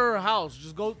don't ex. go to her house.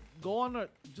 Just go on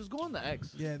the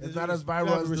X. Yeah, It's not as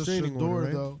viral as the restraining Shador order,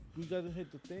 right? though. We gotta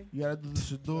hit the thing. You gotta do the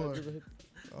Shador. Gotta hit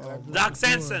Oh, Doc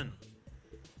Sanson.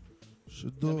 the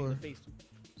Shador. face.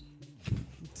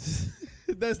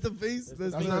 that's the face.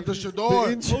 That's That's the, not the Shador.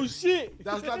 intro. Oh shit!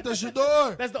 That's not the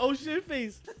Shador. That's the oh shit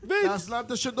face. Vince. That's not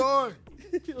the Shador.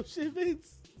 Oh shit,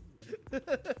 Vince.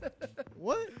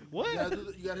 What? What? You gotta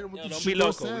hit him with Yo, the don't be Shador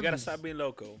loco. We gotta Sanders. stop being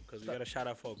loco because we gotta shout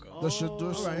out Foco. The Shador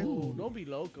Oh, Sanders. don't be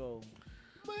loco.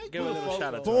 Give a little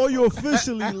shout out. For all you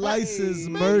officially licensed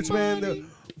merch, man. The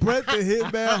Brett the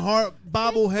Hitman Hart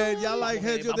bobblehead. Y'all like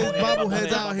heads? Yo, there's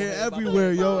bobbleheads out here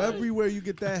everywhere, yo. Everywhere you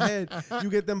get that head, you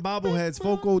get them bobbleheads.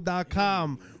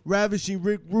 Foco.com. Ravishing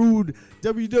Rick Rude.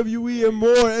 WWE and more.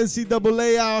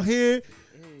 NCAA out here.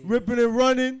 Ripping and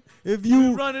running. If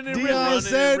you Running and Deion ripping. Running and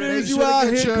Sanders, ripping. you Make sure out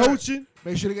to get here your- coaching.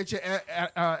 Make sure to get your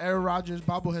Aaron Rodgers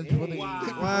bobbleheads before they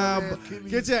Wow.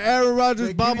 Achilles- Get your Aaron Rodgers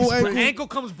The bobble Achilles ankle. spring. Ankle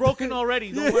comes broken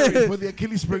already. Don't Yeah. worry. before the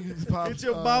Achilles spring pops. Get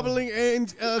your bobbling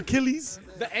and Achilles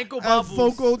The ankle at bobbles.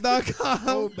 Oh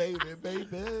Foco.com. baby, baby.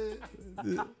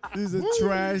 This is a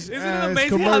trash Isn't it ass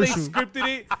amazing how they commercial. scripted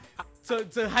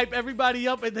it to hype everybody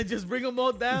up and then just bring them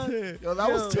all down? Yo,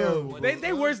 that was terrible.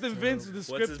 They worse than Vince with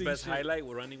the What's his scripting best shit. highlight?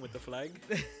 We're running with the flag.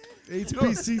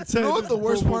 HPC 10. You know what the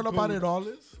worst promo part about code. it all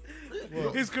is?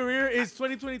 His career, his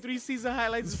 2023 season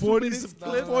highlights. It's is 40, 2 minutes Nah,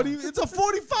 clip. nah. 40. It's a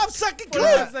 45-second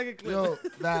 45 clip. second clip. Yo,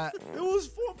 that It was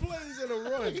 4 plays in a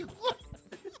run.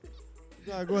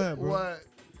 Nah, go ahead, bro. what?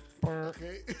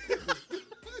 Okay.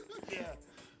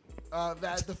 yeah.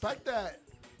 That the fact that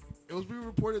it was being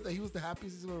reported that he was the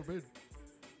happiest he's ever been.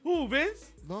 Who,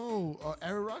 Vince? No,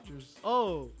 Aaron Rodgers,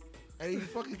 Oh. and he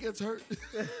fucking gets hurt.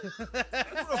 Who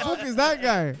the fuck is that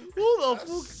guy? Who the That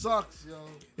fuck? sucks, yo.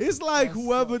 It's like That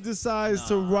whoever sucks. decides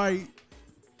to write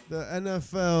the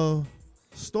NFL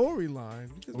storyline,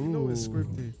 because we know it's Ooh.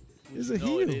 scripted, is a No,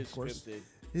 heel. it is course. scripted.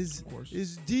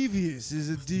 Is devious, is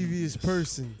a devious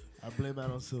person. I blame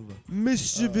Adam Silva.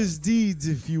 Mischievous deeds,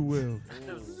 if you will.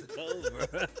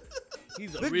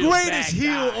 He's a The real greatest bad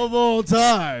heel guy. of all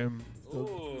time.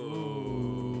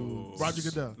 Ooh. Roger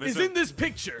Goodell. is in this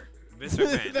picture. Vince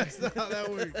McMahon. That's not how that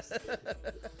works.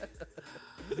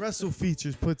 Wrestle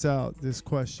Features puts out this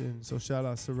question, so shout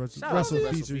out to Shout out Wrestle to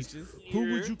Wrestle Features. Features.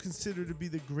 Who would you consider to be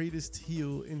the greatest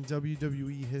heel in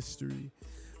WWE history?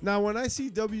 Now, when I see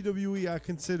WWE, I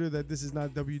consider that this is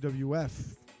not WWF,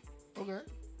 Okay.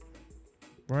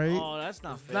 right? Oh, that's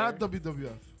not fair. Not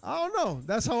WWF. I don't know.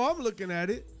 That's how I'm looking at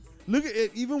it. Look at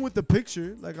it, even with the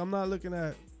picture. Like, I'm not looking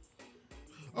at.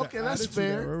 Okay, the that's Attitude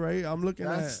fair. Era, right? I'm looking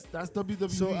That's WWE.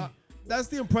 So that's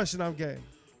the impression I'm getting.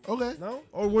 okay. No?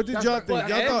 Or what did That's y'all not- think? But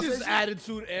Y'all thought Edge's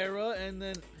attitude era, and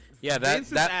then Yeah, that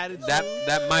Vince's that attitude.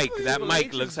 that mic Triple mic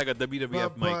H's- looks like a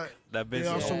WWF But mic. That They Vince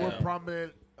also yeah. were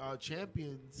prominent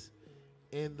champions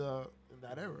in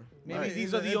that era. Maybe Right,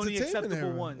 these in are the the only entertainment acceptable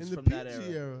era, ones in the from that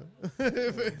PG era.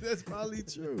 era. That's probably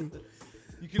true.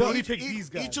 You can But only pick these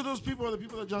guys. Each of those people are the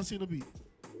people that John Cena beat,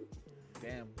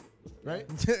 Damn. right?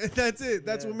 That's it.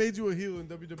 That's Yeah. what made you a heel in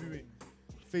WWE.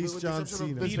 Face With the John exception of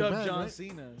Cena. Vince Beat up McMahon, John right?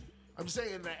 Cena. I'm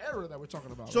saying in the era that we're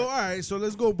talking about. So right? all right, so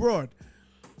let's go broad.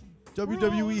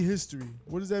 WWE history.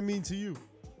 What does that mean to you?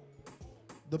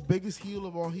 The biggest heel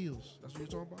of all heels. That's what you're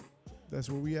talking about. That's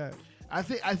where we at. I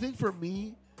think for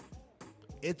me,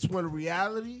 it's when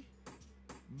reality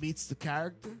meets the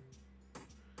character,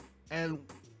 and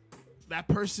that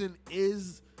person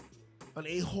is an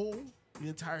a-hole the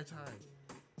entire time.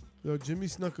 Yo, Jimmy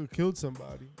Snuka killed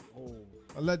somebody. Oh.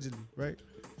 Allegedly, right?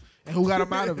 And who got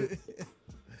him out of it?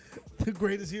 The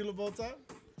greatest heel of all time?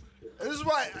 This is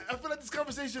why I feel like this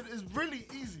conversation is really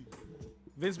easy.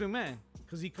 Vince McMahon,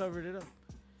 because he covered it up.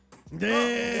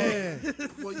 Damn.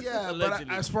 Well, yeah, Allegedly.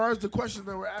 but as far as the question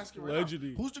that we're asking right Allegedly.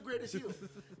 now, who's the greatest heel?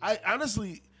 I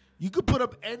honestly, you could put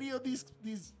up any of these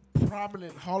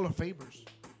prominent Hall of Famers,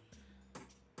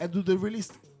 and do they really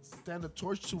stand a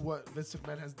torch to what Vince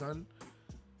McMahon has done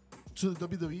to the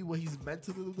WWE, what he's meant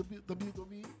to the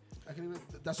WWE? I can even.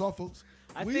 That's all, folks.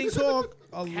 I We think talk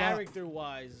a lot.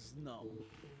 character-wise, no.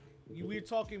 We're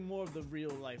talking more of the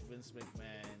real-life Vince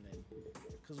McMahon,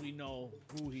 because we know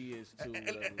who he is, too.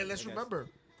 And let's remember,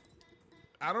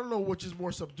 I don't know which is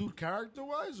more subdued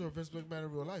character-wise or Vince McMahon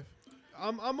in real life.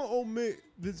 I'm gonna omit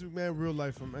Vince McMahon real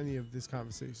life from any of this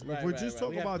conversation. Right, if we're right, just right.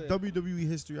 talking We have about to- WWE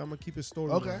history, I'm gonna keep it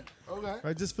story. Okay. Okay.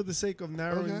 Right, just for the sake of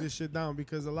narrowing Okay. this shit down,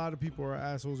 because a lot of people are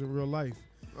assholes in real life.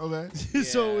 Okay.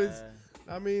 So Yeah. it's,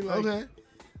 I mean, like, Okay.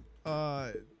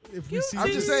 if we see I'm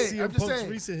just saying, CM I'm just Punk's saying.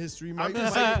 recent history, I'm might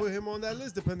just might saying. put him on that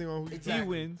list depending on who you Exactly. He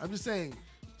wins. I'm just saying,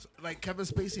 like Kevin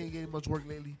Spacey ain't getting much work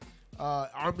lately.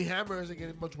 Armie Hammer isn't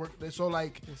getting much work. So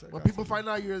like, What's that when got people to find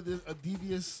out you're a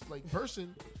devious like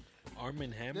person, Arm &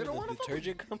 Hammer, They don't the wanna fuck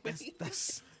detergent company.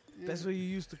 That's what you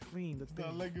used to clean the That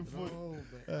thing. leg and foot. oh,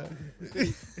 man.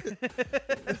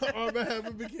 Arm &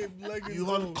 Hammer became leg and You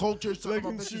toe. uncultured son Leg of a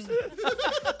and bitches. shoe.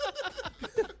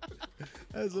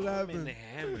 That's what Arm & happened.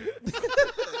 Hammer.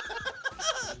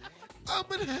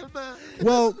 Armie Hammer.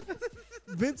 Well,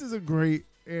 Vince is a great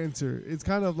answer. It's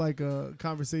kind of like a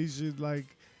conversation like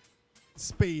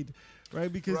Spade,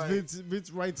 right? Because Right.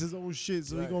 Vince writes his own shit,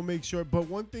 so Right. he's gonna make sure. But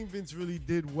one thing Vince really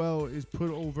did well is put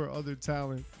over other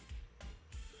talent.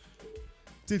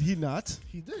 Did he not?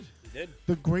 He did. He did.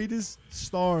 The greatest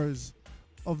stars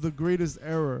of the greatest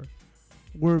era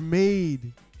were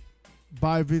made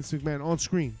by Vince McMahon on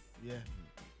screen, Yeah.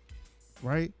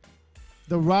 right?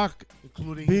 The Rock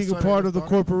Including being his a son part and of the his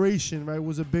daughter. corporation, right,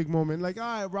 was a big moment. Like, all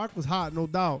right, Rock was hot, no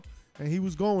doubt, and he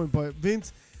was going, but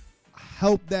Vince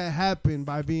helped that happen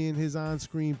by being his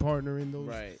on-screen partner in those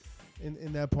Right.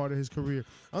 in that part of his career.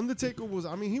 Undertaker was,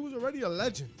 I mean, he was already a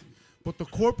legend, but the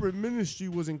corporate ministry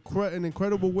was an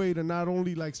incredible way to not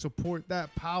only like support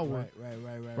that power,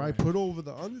 right, put over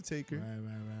the Undertaker,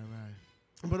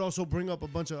 Right. but also bring up a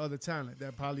bunch of other talent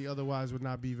that probably otherwise would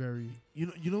not be very.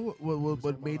 You know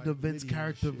what made the Vince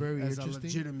character very as a interesting?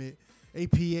 legitimate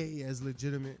APA as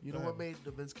legitimate. You know what made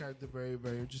the Vince character very,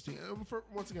 very interesting?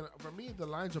 Once again, for me, the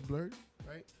lines are blurred,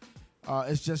 right?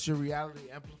 It's just your reality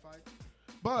amplified.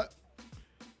 But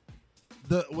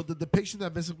the depiction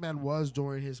that Vince McMahon was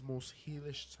during his most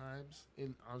heelish times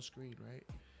on screen, right?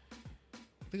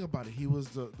 Think about it. He was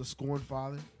the scorned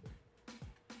father.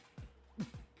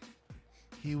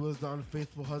 He was the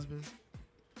unfaithful husband.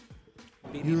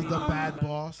 He was the bad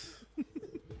boss.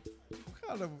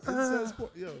 What kind of incest yo?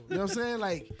 You know what I'm saying?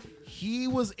 Like, he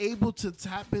was able to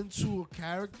tap into a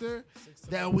character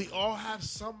that we all have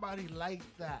somebody like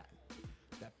that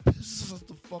pisses us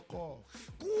the fuck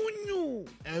off.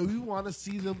 And we want to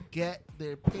see them get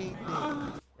their payday,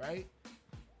 right?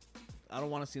 I don't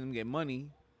want to see them get money,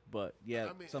 but yeah,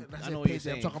 I mean, I know what you're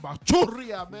saying. I'm talking about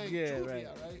churria, man. Yeah, Churria,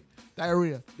 right?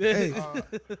 Diarrhea. Hey,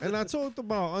 and I talked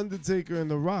about Undertaker and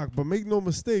The Rock, but make no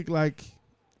mistake, like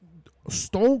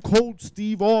Stone Cold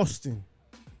Steve Austin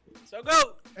So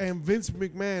go. and Vince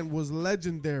McMahon was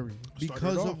legendary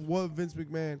because off. of what Vince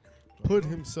McMahon put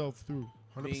himself through.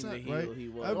 Being the 100%. heel right? he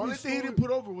was. The Every only thing he story- didn't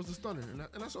put over was the stunner,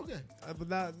 and that's okay. But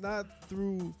not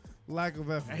through lack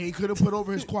of effort. And he couldn't put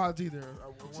over his quads either. on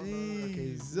one occasion.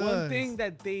 Jesus. One thing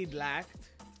that they lacked,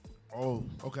 Oh,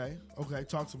 okay.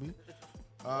 Talk to me.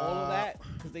 all of that,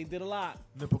 because they did a lot,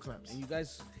 Nipple clamps. and you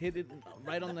guys hit it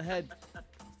right on the head.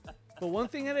 But one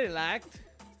thing that it lacked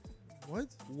What?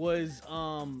 was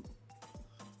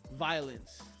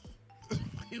violence.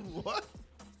 Wait, what?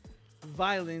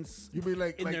 Violence You mean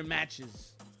like in their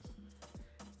matches.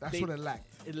 That's they- what it lacked.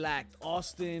 It lacked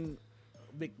Austin,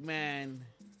 McMahon,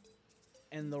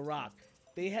 and The Rock.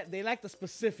 They lacked the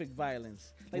specific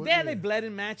violence. Like What they do you- bled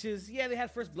in matches. Yeah, they had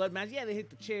first blood matches. Yeah, they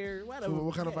hit the chair. Whatever. So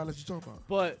what kind of Yeah. violence you talking about?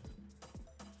 But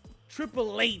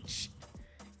Triple H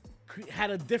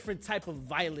had a different type of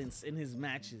violence in his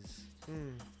matches.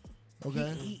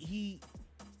 Okay. He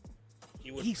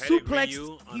would He pedigree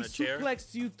you suplexed. on He a chair.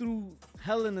 suplexed you through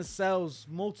Hell in a Cells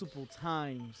multiple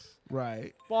times.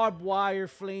 Right. Barbed wire,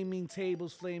 flaming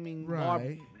tables, flaming.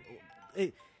 Right.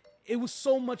 It was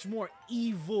so much more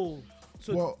evil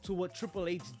Well- to what Triple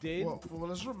H did. Well,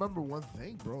 let's remember one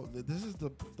thing, bro. This is the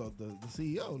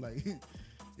CEO. Like, you know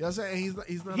what I'm saying?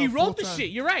 He's not. He a wrote the full-time- shit.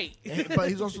 You're right. but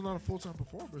he's also not a full-time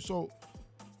performer. So,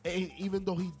 even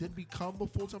though he did become a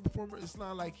full-time performer, it's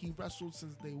not like he wrestled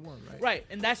since day one, right? Right,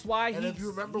 and that's why And he. if you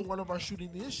remember one of our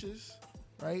shooting the issues,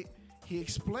 right? He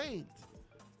explained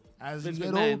as Vince you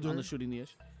get McMahon older, on the shooting the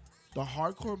ish. the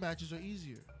hardcore matches are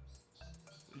easier.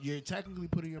 You're technically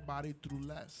putting your body through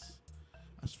less,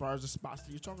 as far as the spots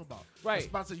that you're talking about. Right. The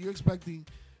spots that you're expecting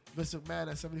Vince McMahon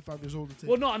at 75 years old to take.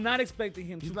 Well, no, I'm not expecting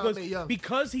him He's to not that young.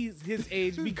 because he's his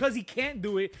age, because he can't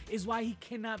do it, is why he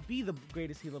cannot be the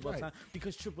greatest heel of all Right. time.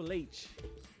 Because Triple H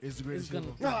Is the is greatest gonna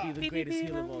heel of all time. be the greatest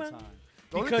heel of all time.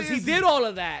 The only Because thing he is- did all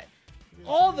of that,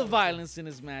 all the violence in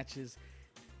his matches,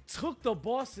 took the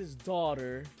boss's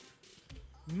daughter,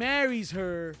 marries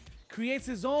her, creates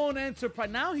his own enterprise.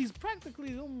 Now he's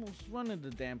practically almost running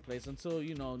the damn place until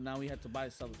now we had to buy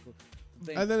some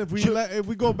thing. And then if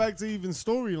we go back to even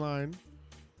storyline,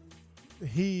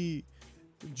 he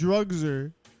drugs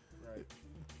her,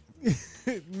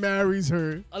 marries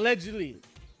her, allegedly.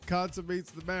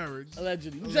 consummates the marriage.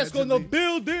 Allegedly. Just go in the Allegedly.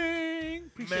 building.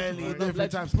 Appreciate Manly, you for the different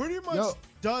alleged- times. Pretty much Yo.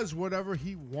 does whatever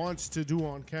he wants to do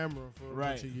on camera for a bunch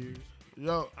Right. of years.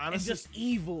 Yo, And honestly, just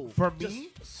evil. For Just me?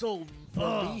 so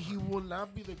for me, he will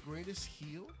not be the greatest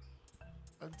heel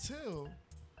until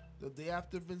the day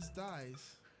after Vince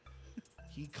dies.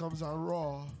 He comes on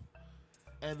Raw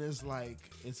and is like,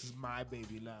 "This is my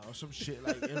baby now," or some shit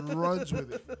like, and runs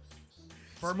with it.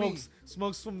 For me,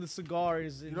 smokes from the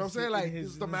cigars. you know what I'm saying? Like, this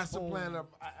is the master plan of,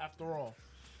 after all.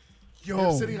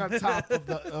 Yo, Him sitting on top of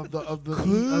the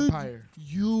could empire.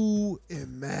 you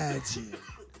imagine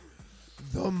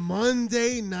the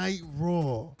Monday Night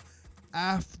Raw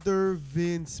after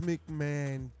Vince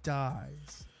McMahon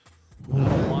dies? I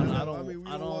don't want. I I don't. mean,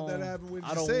 we I don't want that to happen. We're I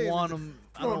just don't saying. want him.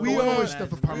 I No, don't we want are him step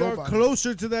to- upon We are nobody.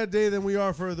 closer to that day than we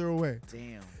are further away.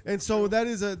 Damn. And so that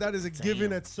is a given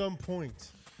Damn. at some point,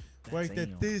 right? Damn.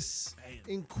 That this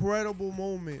incredible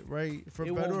moment, right, for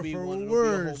It better won't or be for one. It'll be a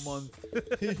worse. whole month.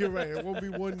 You're right. It won't be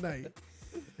one night.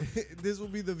 This will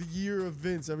be the year of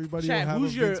Vince. Everybody Chat, will have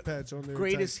who's a your Vince patch on their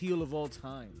Greatest heel of all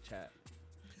time, chat.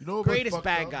 You know what was Greatest fucked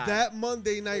bad up? guy. That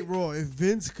Monday Night Raw,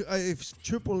 if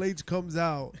Triple H comes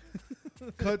out,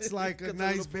 cuts like a Cuts a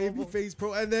nice little baby promo. face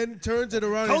pro, and then turns it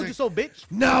around. Told He's you like, so, bitch.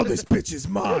 now this bitch is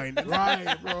mine.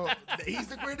 Right, bro. He's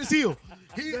the greatest heel.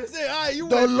 That's it. All right, you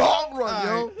The win. long run, All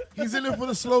yo. right. He's in it for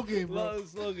the slow game, bro. Love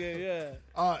slogan,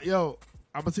 yeah. Yo,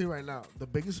 I'm gonna tell you right now, the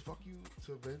biggest fuck you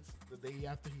to Vince the day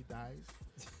after he dies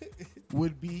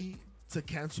would be to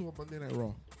cancel a Monday Night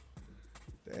Raw.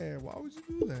 Damn, why would you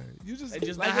do that? You just And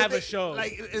just Like, not have if a show.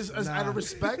 Like, as out Nah. of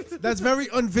respect. that's very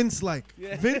un-Vince like.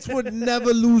 Yeah. Vince would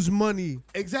never lose money.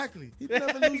 Exactly. He'd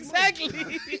never lose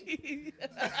exactly.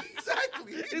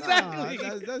 Exactly. Exactly. Money.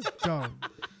 Nah, that's dumb.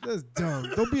 That's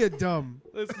dumb. Don't be a dumb.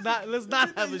 let's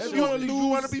not have a If show. you wanna lose,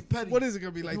 wanna be petty. What is it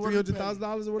gonna be like? You wanna be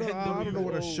 $300,000 or whatever? I don't know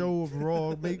what a NWO. show of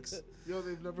Raw makes. Yo,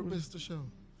 they've never missed a show.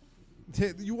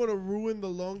 You want to ruin the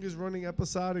longest running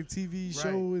episodic TV show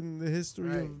in the history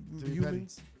Right. of To be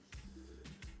humans?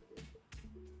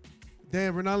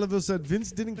 Damn, Renan Laville said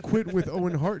Vince didn't quit with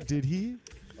Owen Hart, did he?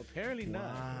 Apparently not.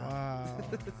 Wow.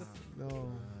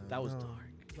 No. That was no. dark.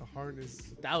 The harness.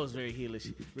 That was very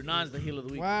heelish. Renan's the heel of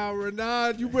the week. Wow,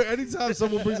 Renan, anytime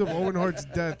someone brings up Owen Hart's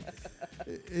death,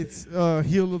 it's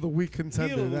heel of the week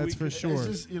contender, Heel of the that's week. for sure.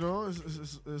 It's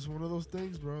just, it's one of those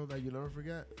things, bro, that you never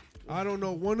forget. I don't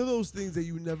know. One of those things that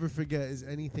you never forget is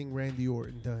anything Randy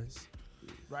Orton does.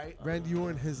 Right? Randy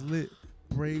Orton has lit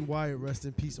Bray Wyatt, rest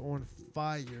in peace, on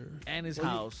fire. And his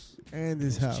house. And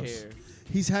his house. Chair.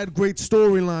 He's had great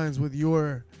storylines with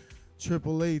your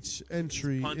Triple H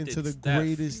entry Punted into the Steph.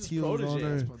 greatest He's heel on protege.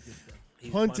 earth.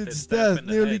 He's Hunted Steph Steph, in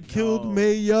the nearly head. killed No.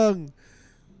 Mae Young.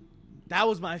 That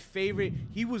was my favorite.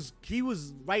 He was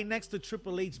right next to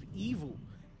Triple H evil.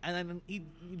 And then he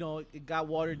it got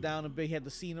watered down a bit. He had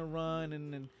the Cena run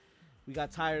and then We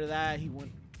got tired of that. He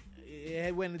went.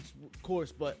 It went its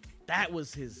course, but that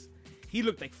was his. He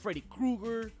looked like Freddy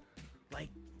Krueger, like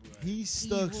He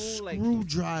stuck evil, like-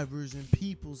 screwdrivers in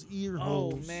people's ear oh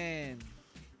holes. man,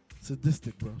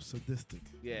 Sadistic, bro. Sadistic.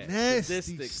 yeah, Nasty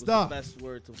sadistic stuff. was the best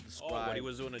word to Oh, describe. what he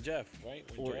was doing to Jeff, right?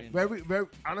 When Orton. Jeff- Very, very.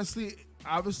 Honestly,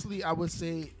 obviously, I would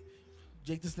say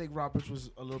Jake the Snake Roberts was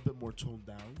a little bit more toned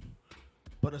down,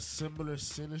 but a similar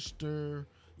sinister,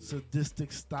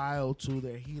 sadistic style to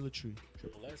their heelatry.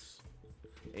 Triple S.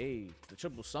 Hey, the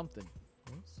triple something.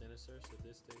 Sinister,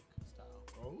 sadistic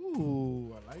style.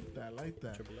 Oh, I like that. I like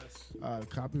that. Triple S.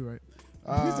 Copyright.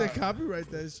 He said copyright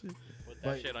that shit. Put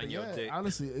that shit on your yeah, dick.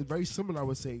 honestly, it's very similar. I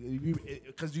would say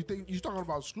because you think you're talking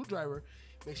about screwdriver,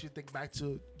 makes you think back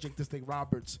to Jake the Snake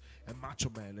Roberts and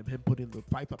Macho Man and him putting the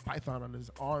python on his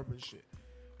arm and shit,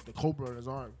 the cobra on his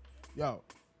arm. Yo,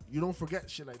 you don't forget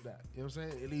shit like that. You know what I'm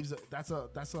saying? It leaves that's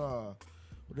a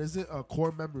what is it? A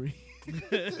core memory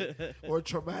or a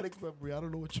traumatic memory? I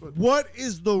don't know which one. What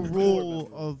is the role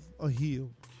of a heel?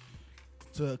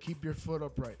 To keep your foot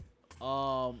upright.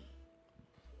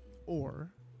 Or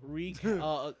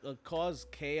Cause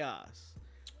chaos.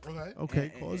 Okay.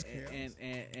 okay, And- cause and-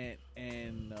 chaos.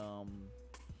 and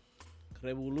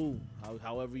Revolu,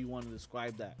 however you want to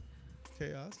describe that.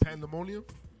 Chaos. Pandemonium.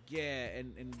 Yeah,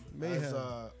 and Mayhem. As,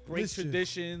 break Mischief.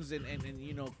 traditions and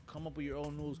you know come up with your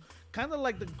own rules. Kind of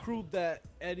like the crew that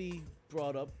Eddie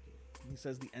brought up. He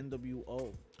says the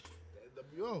NWO.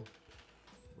 NWO.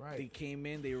 They Right. came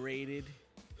in, they raided,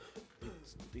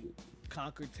 they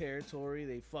conquered territory,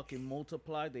 they fucking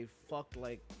multiplied, they fucked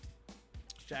like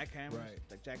jackhammers, Right.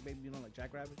 like Jack Baby, you know, like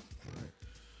Jackrabbits.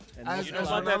 Right. And As- you know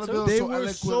know, about that too? They so were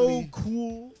so eloquently-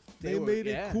 cool. They They were- made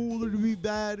yeah. it cooler to be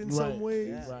bad in some Right. ways.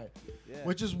 Yeah. Right. yeah.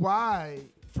 Which is why,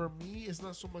 for me, it's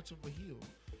not so much of a heel.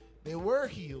 They were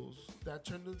heels that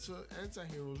turned into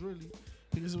anti-heroes, really,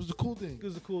 because it was a cool thing. it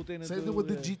was a cool thing to Same do. thing with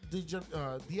yeah.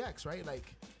 the DX, right?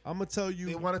 Like I'm gonna tell they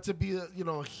you, wanted to be,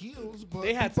 heels, but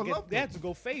They had to people loved they had them. to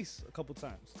go face a couple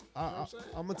times. I'm saying?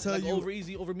 gonna tell Like you, over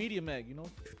easy, over medium egg, you know.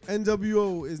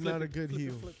 NWO is Flip not it, a good flip it,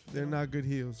 heel. flip, They're not good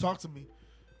heels. Talk to me.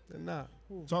 They're not.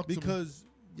 Talk to me. Because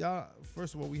y'all,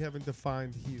 first of all, we haven't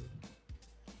defined heel,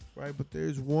 right? But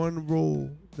there's one role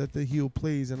that the heel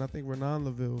plays, and I think Renan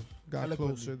Laville got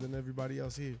Eloquently. closer than everybody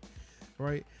else here,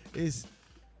 right? Is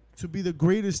to be the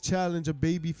greatest challenge a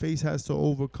baby face has to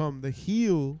overcome. The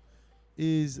heel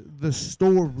is the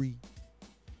story.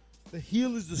 The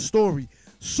heel is the story.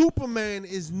 Superman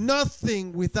is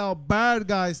nothing without bad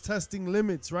guys testing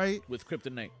limits, right? With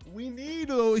kryptonite. We need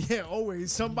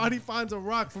always somebody finds a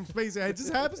rock from space and it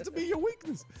just happens to be your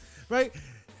weakness, right?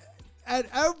 At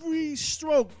every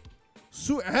stroke,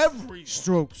 Superman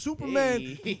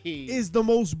is the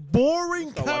most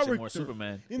boring Start watching more character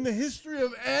Superman. in the history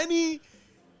of any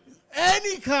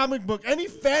comic book, any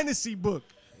fantasy book.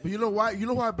 But you know why? You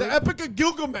know why I The blame? Epic of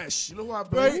Gilgamesh. You know who I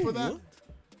blame Right? for that?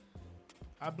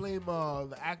 I blame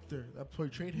the actor that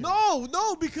portrayed him.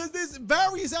 No, because there's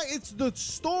various. It's the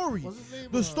story. What's his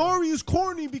name? The story is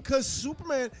corny because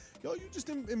Superman, you just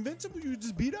invincible. You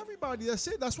just beat everybody. That's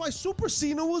it. That's why Super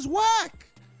Cena was whack.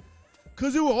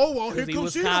 Cause it was here He comes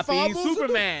was Cena. copying Five moves to do.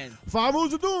 Superman. 5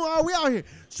 moves to do. We out here.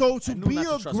 So to I knew be not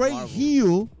to a trust great Marvel.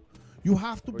 heel, you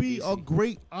have to Or be a DC.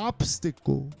 great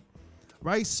obstacle,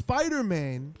 right?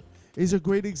 Spider-Man is a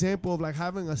great example of like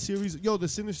having a series. The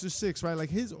Sinister Six, right?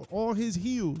 Like all his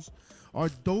heels are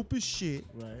dope as shit,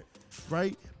 Right.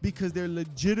 right? Because they're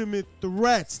legitimate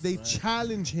threats. They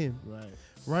challenge him, Right.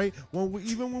 right?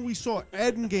 Even when we saw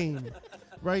Endgame,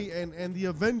 right, and the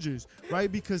Avengers,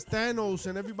 right? Because Thanos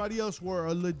and everybody else were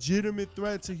a legitimate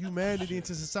threat to humanity and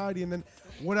to society, and then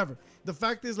whatever. The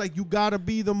fact is, like, you gotta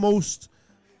be the most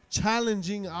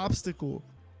challenging obstacle.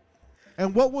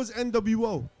 And what was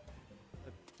NWO?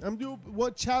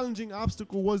 What challenging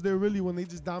obstacle was there really when they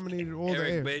just dominated all the air?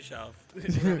 Eric Bischoff.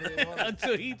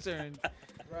 Until he turned.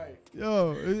 Right.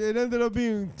 Yo, it ended up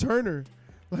being Turner.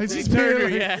 Like just Turner,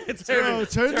 being like, yeah. Yo, Turner. turn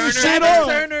Turner, this shit Turner, off.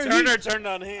 Turner. Turner turned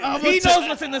on him. He knows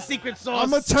what's in the secret sauce. I'm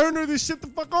gonna Turner this shit the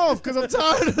fuck off because I'm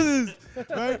tired of this.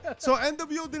 Right? So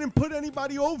NWO didn't put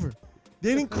anybody over.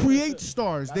 They didn't create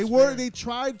stars. That's They fair. They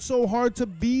tried so hard to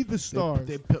be the stars.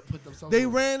 They put themselves. They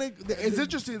over. ran. It's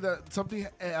interesting that something,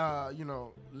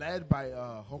 led by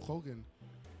Hulk Hogan,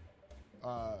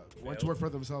 went to work for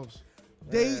themselves.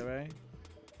 They Yeah, right?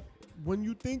 when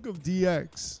you think of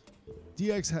DX,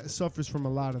 suffers from a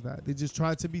lot of that. They just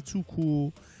tried to be too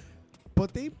cool,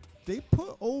 but they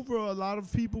put over a lot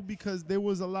of people because there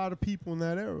was a lot of people in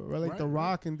that era, right? Like Right, The right.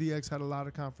 Rock and DX had a lot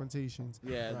of confrontations,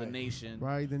 Yeah, the Right. nation.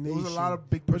 right? The There Nation. was a lot of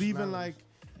big but even like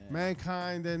personalities.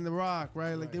 Mankind and The Rock,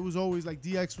 right? Like, there was always, like,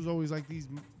 DX was always, like, these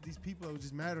people that were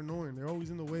just mad annoying. They're always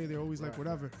in the way. They're always, like,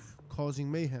 whatever,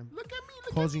 causing mayhem. Look at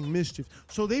me. Causing mischief.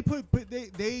 So they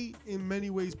they in many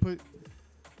ways put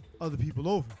other people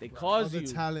over. They caused other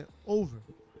you. talent over.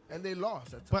 And they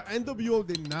lost that time. But NWO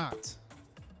did not.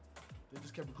 They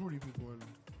just kept recruiting people and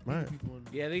Right. people and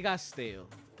Yeah, they got stale.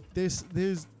 There's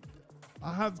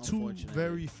I have two Unfortunately.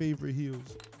 very favorite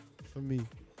heels for me.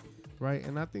 Right?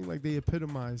 And I think like they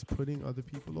epitomize putting other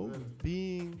people over.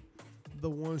 Being the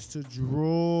ones to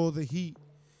draw the heat.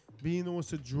 Being the ones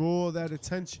to draw that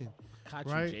attention. Caught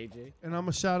Right. you, JJ. And I'm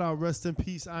going to shout out rest in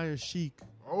peace Iron Sheik.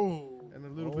 And a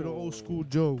little bit of old school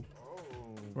Joe.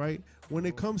 Right? When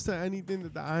it comes to anything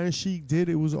that the Iron Sheik did,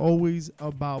 it was always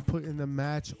about putting the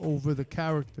match over the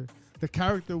character. The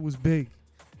character was big.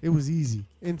 It was easy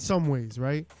in some ways,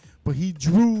 right? But he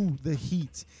drew the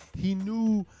heat. He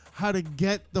knew how to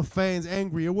get the fans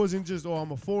angry. It wasn't just, oh,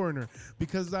 I'm a foreigner.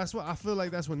 Because that's what I feel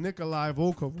like that's what Nikolai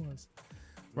Volkov was.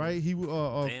 Right? He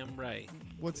Damn right.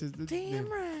 what's his name?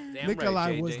 Damn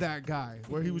Nikolai right, was JJ. that guy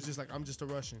where he was just like, I'm just a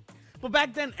Russian. But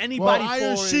back then, anybody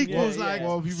Iron foreign, Sheik yeah, was yeah. like,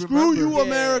 Well, if you screw you, remember-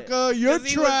 America. You're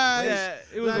 'Cause he was- trash. yeah,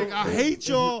 it was Like, a- I hate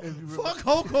y'all. if you Fuck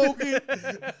Hulk Hogan.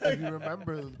 if you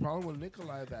remember, the problem with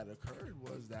Nikolai that occurred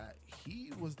was that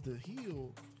he was the heel,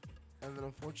 and then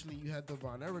unfortunately you had the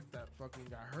Von Erich that fucking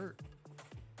got hurt,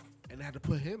 and they had to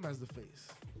put him as the face,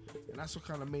 and that's what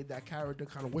kind of made that character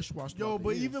kind of wish-wash. Yo,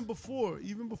 but even before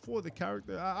the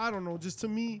character, I don't know. Just to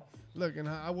me, look, and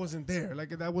I wasn't there. Like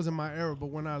that wasn't my era. But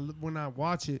when I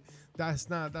watch it,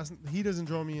 he doesn't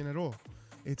draw me in at all.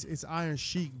 It's Iron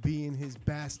Sheik being his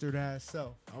bastard ass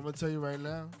self. I'm gonna tell you right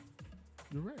now,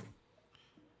 you're right,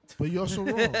 but you're also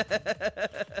wrong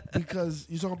because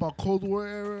you're talking about Cold War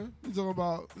era. You're talking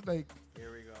about like,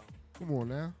 Here we go. come on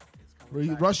now, It's Were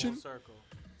you back Russian? full circle.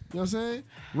 you know what I'm saying?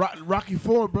 Rocky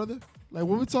IV, brother. Like,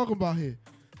 what we talking about here?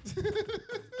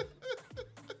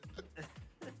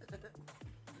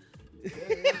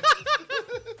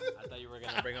 I thought you were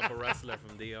gonna bring up a wrestler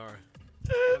from DR.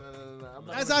 I'm not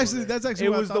That's gonna actually go there. that's It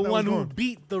where I was thought the that one who going.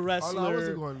 beat the Oh, no, I wasn't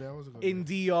wrestler going there. I wasn't going in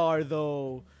DR,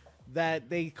 though, that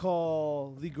they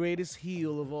call the greatest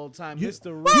heel of all time, You-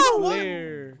 Mr. Whoa, Ric whoa.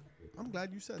 Flair, I'm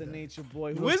glad you said the that. Nature Boy.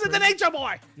 You Who know is it, what's the Nature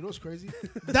Boy? You know what's crazy?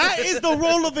 That is the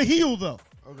role of a heel, though.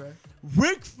 Okay.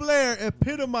 Ric Flair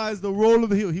epitomized the role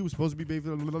of a heel. He was supposed to be baby.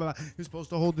 Blah, blah, blah. He was supposed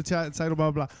to hold the title.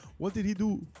 Blah blah. What did he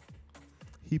do?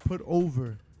 He put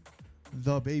over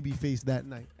the baby face that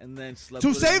night And then slept to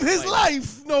with save him his like-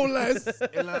 life, no less.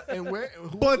 And where? Who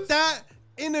But was this? that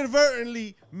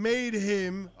inadvertently made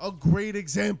him a great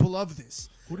example of this.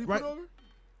 Who did he right? put over?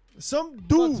 Some Fuck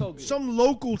dude, Hogan. some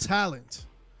local talent,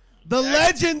 the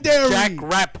legendary. Jack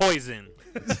Rat Poison.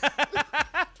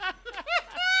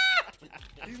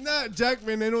 He's not Jack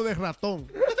Veneno de Ratón.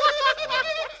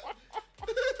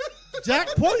 Jack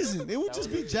Poison. It would just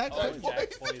be Jack Poison.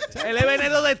 Jack Poison. El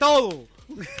veneno de todo.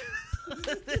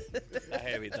 Está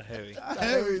heavy, está heavy.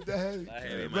 Heavy, the heavy. Está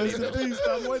heavy, Rest in manito. peace,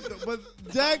 está muerto. But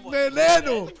Jack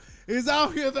Veneno is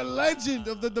out here, the legend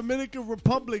of the Dominican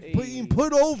Republic, being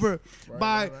put over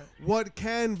by right. what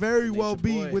can very well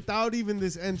be, boy. without even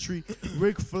this entry,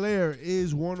 Ric Flair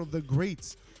is one of the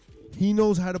greats. He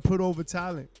knows how to put over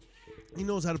talent. He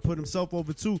knows how to put himself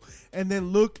over too. And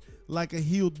then look like a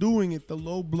heel doing it. The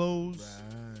low blows,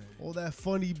 all that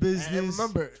funny business. And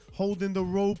remember, holding the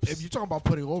ropes. if you're talking about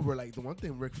putting over, like the one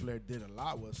thing Ric Flair did a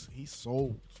lot was he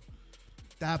sold.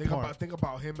 that Think part.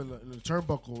 about him in the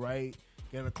turnbuckle, right?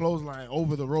 Getting a clothesline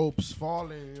over the ropes,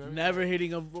 falling. You know what I mean? Never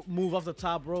hitting a move off the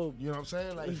top rope. You know what I'm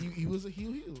saying? Like he was a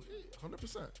heel,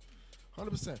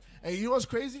 100%. And you know what's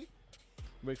crazy?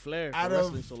 Ric Flair Out for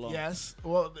wrestling of so long. yes,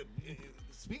 well,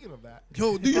 speaking of that,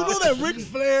 Yo, do you know that Ric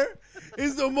Flair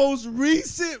is the most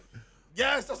recent?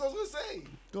 yes, that's what I was gonna say.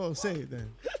 Go say it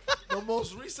then. The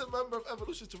most recent member of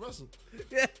Evolution to wrestle.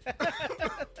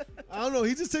 I don't know.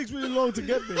 He just takes really long to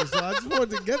get there, so I just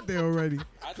wanted to get there already.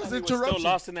 I thought Because he was still interruption.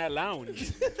 lost in that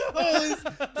lounge. Oh, it's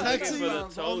taxi for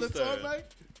the on the toaster. tarmac.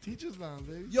 Teachers lounge,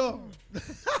 baby. Yo,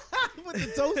 with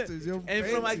the toasters, yo. And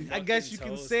from I fancy. guess you can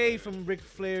toaster. say from Ric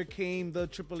Flair came the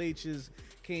Triple H's,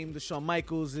 came the Shawn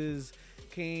Michaelses,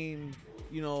 came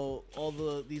all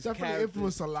these Definitely characters.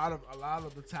 influenced a lot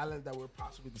of the talent that we're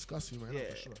possibly discussing right now, Yeah,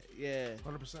 for sure, yeah,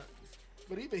 100%.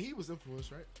 But even he was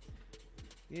influenced, right?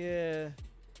 yeah.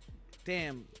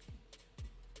 Damn.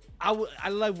 I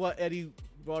like what Eddie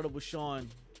brought up with Shawn.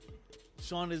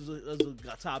 Shawn is a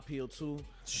top heel too.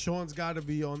 Sean's got to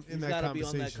be on in He's that got to be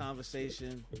on that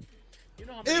conversation. conversation. You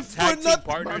know how many If tag we're team not-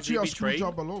 partners we Montreal screw betrayed?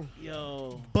 job alone.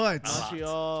 Yo, But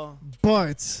Montreal.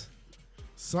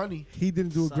 Sonny. He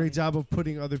didn't do a Sonny. great job of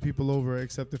putting other people over,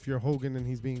 except if you're Hogan and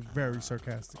he's being very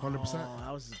sarcastic. 100%. Oh,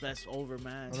 that was his best over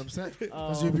match. 100%.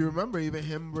 Because if you remember, even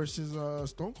him versus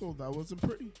Stone Cold, that wasn't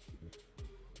pretty.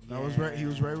 That was he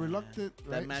was very reluctant.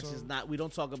 That right? match So- is not. We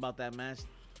don't talk about that match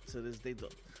to this day.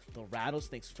 The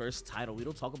Rattlesnake's first title. We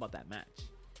don't talk about that match.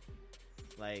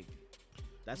 Like,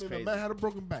 that's I mean, crazy. the man had a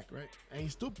broken back, right? And he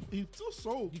still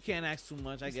sold. You can't ask too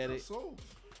much. I He get still it. Sold.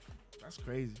 That's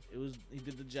crazy. He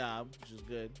did the job, which was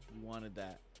good. We wanted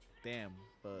that. Damn,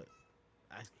 but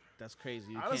that's crazy.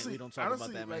 We don't talk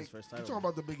about that man's first You title. talking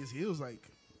about the biggest heels? Like,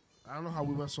 I don't know how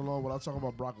we went so long without talking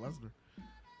about Brock Lesnar.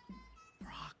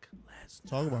 Brock Lesnar.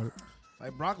 Talk about it.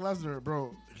 Like Brock Lesnar,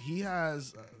 bro, he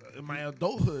has in my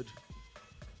adulthood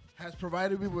has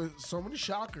provided me with so many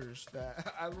shockers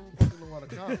that I don't fucking know how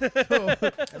to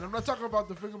count. And I'm not talking about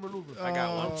the finger maneuver. I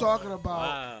got one. I'm talking about.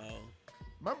 Wow.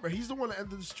 Remember, he's the one that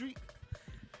ended the street.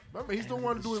 Remember, he's the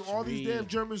one doing all these damn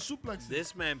German suplexes.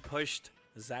 This man pushed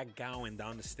Zach Gowen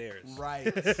down the stairs. Right.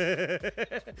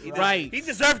 Right. He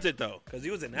deserved it though, because he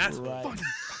was an asshole.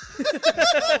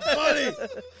 Right.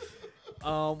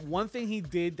 One thing he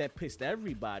did that pissed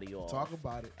everybody off. Talk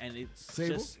about it. And it's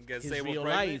Sable? just Get his Sable real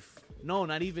pregnant? life. No,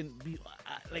 not even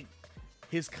like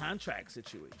his contract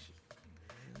situation.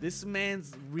 This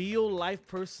man's real life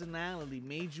personality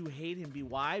made you hate him.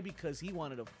 Why? Because he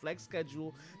wanted a flex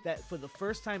schedule that, for the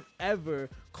first time ever,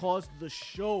 caused the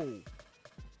show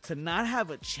to not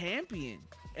have a champion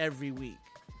every week.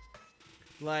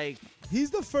 Like,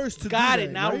 He's the first to got do it.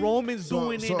 that, Now right? Roman's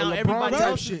doing it. Now LeBron everybody type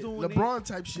else shit. is doing LeBron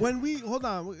type shit. When we hold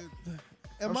on,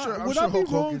 I'm would sure I be Hulk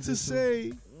wrong Hogan to did too. say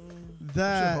I'm sure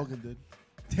that Hogan did.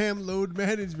 damn load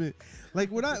management? Like,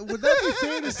 would that be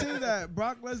fair to say that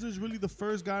Brock Lesnar's really the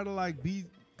first guy to like be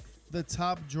the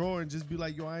top drawer and just be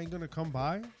like, yo, I ain't gonna come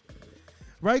by?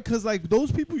 Right? Because like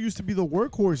those people used to be the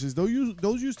workhorses.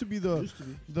 Those used to be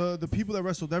the people that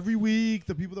wrestled every week,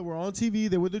 the people that were on TV.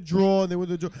 They were the draw.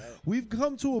 We've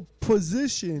come to a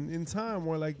position in time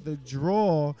where like the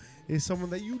draw is someone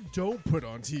that you don't put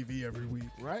on TV every week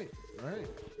Right.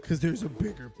 because there's a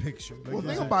bigger picture. Like, Well,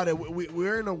 think about it.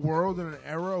 We're in a world and an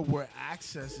era where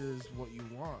access is what you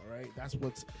want, right? That's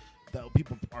what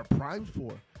people are primed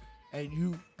for, and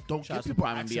you don't Shout out give to people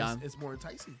Prime and access. Beyond. It's more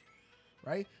enticing,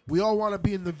 right? We all want to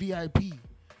be in the VIP.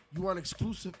 You want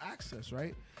exclusive access,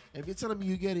 right? If you're telling me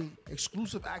you're getting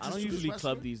exclusive access, I don't to this usually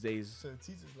wrestler, club these days. to the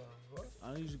teacher's lounge, what?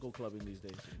 I don't usually go clubbing these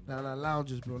days. Nah,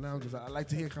 lounges, bro, lounges. I like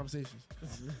to hear conversations.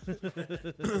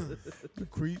 you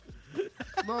creep.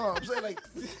 No, I'm saying like,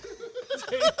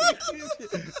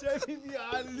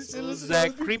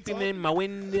 Zach creeping in my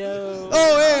window.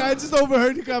 Oh, hey, I just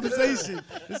overheard the conversation.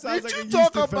 It sounds did like you a yeast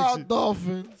talk infection. about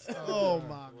dolphins? Oh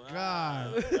my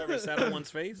God. Ever sat on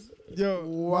one's face? Yo,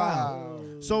 Wow.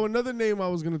 So another name I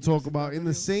was going to talk about in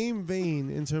the same vein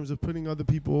in terms of putting other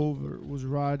people over was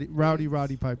Rowdy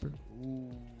Piper.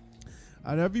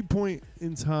 At every point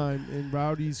in time in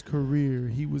Rowdy's career,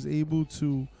 he was able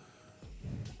to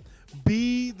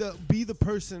be the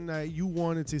person that you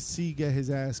wanted to see get his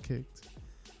ass kicked.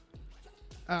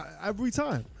 Every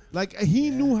time. Like he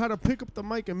knew how to pick up the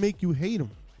mic and make you hate him.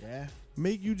 Yeah.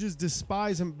 Make you just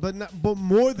despise him, but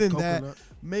more than that, Coconut.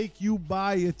 make you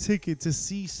buy a ticket to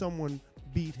see someone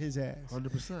beat his ass.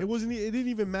 100%. It didn't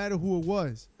even matter who it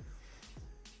was.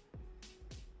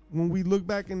 When we look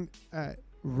back at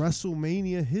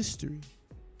WrestleMania history,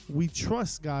 we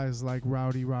trust guys like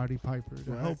Rowdy Piper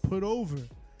to Right. help put over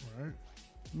Right.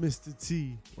 Mr.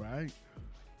 T Right.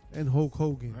 and Hulk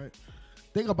Hogan. Right.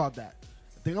 Think about that.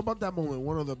 Think about that moment.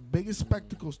 One of the biggest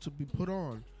spectacles to be put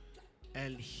on,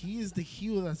 and he is the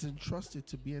heel that's entrusted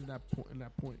to be in that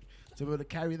point, to be able to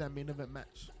carry that main event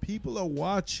match. People are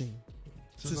watching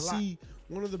to Says a lot. see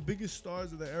one of the biggest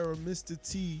stars of the era, Mr.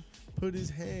 T, put his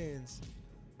hands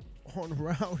on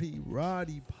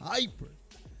Roddy Piper.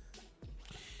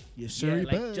 Yes, Yeah, sir.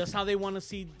 like just how they want to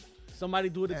see somebody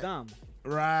do it to Dom.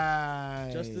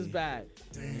 Right. Just as bad.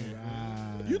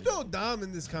 Right. You throw Dom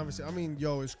in this conversation. I mean,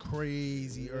 yo, it's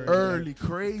crazy Early,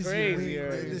 crazy. Crazier.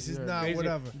 This is not Crazy.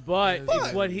 whatever. But But-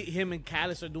 it's what him and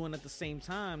Callis are doing at the same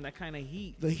time. That kind of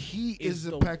heat. The heat is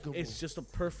the- impeccable. It's just a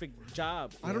perfect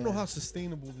job. I don't know how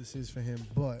sustainable this is for him,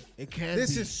 but it can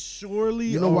this be. is surely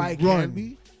You know a why it run. can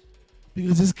be?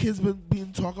 Because this kid's been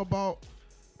being talked about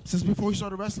since before he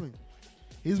started wrestling.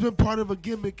 He's been part of a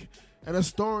gimmick and a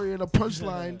story and a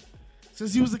punchline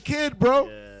since he was a kid, bro.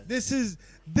 Yeah.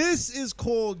 This is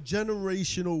called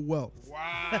generational wealth.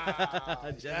 Wow.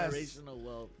 Generational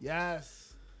wealth.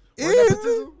 Yes. In Or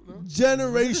nepotism? No?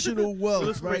 generational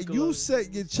wealth, right? sprinkle You of-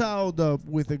 set your child up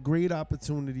with a great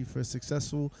opportunity for a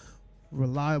successful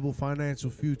reliable financial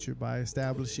future by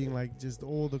establishing like just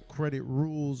all the credit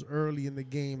rules early in the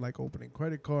game, like opening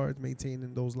credit cards,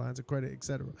 maintaining those lines of credit,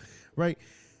 etc. Right?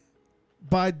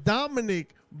 By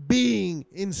Dominic being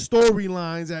in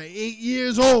storylines at 8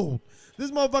 years old,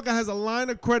 this motherfucker has a line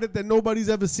of credit that nobody's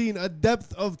ever seen, a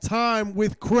depth of time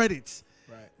with credits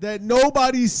that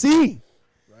nobody's seen.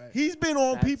 He's been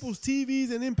on people's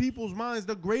TVs and in people's minds.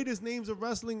 The greatest names of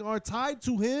wrestling are tied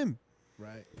to him.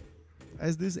 Right.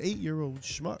 As this 8-year-old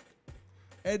schmuck.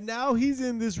 And now he's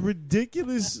in this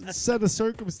ridiculous set of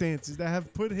circumstances that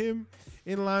have put him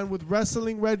in line with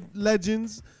wrestling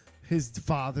legends, his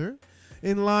father,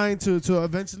 in line to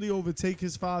eventually overtake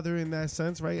his father in that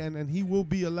sense, right? And he will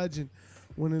be a legend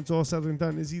when it's all said and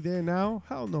done. Is he there now?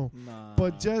 Hell no. Nah,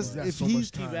 but just if so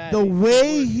he's the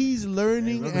way he's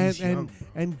learning he's young,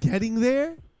 and getting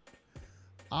there,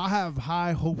 I have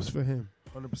high hopes for him.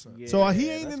 100%. Yeah, So he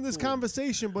ain't that's in this cool.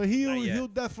 conversation, but Not yet. he'll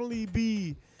definitely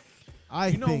be. I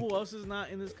You know think who else is not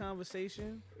in this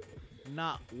conversation?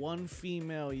 Not one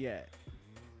female yet.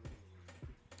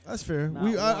 that's fair. Not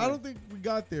I one. don't think we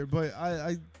got there, but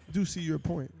I do see your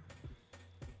point.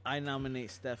 I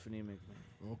nominate Stephanie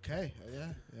McMahon. Okay.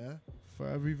 Yeah. For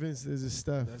every Vince, there's a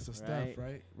Steph. That's the Right.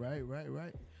 stuff,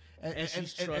 right. And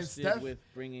she's trusted Steph, with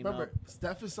bringing remember, up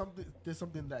Steph did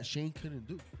something that Shane couldn't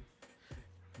do.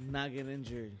 not get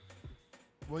injured.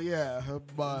 Well, yeah,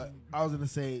 but I was gonna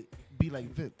say be like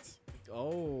Vince.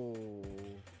 Oh.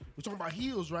 We're talking about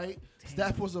heels, right?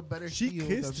 Steph was a better She heel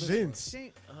kissed than Vince.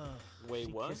 Shane, Wait,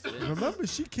 she what? kissed Vince. Remember,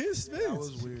 she kissed Vince. That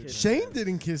was weird. kissed Shane Vince.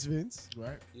 didn't kiss Vince.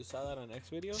 Right? You saw that on X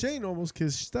video? Shane almost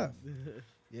kissed Steph.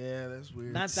 Yeah, that's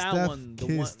weird. Not that Steph one. The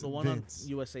kissed one on Vince.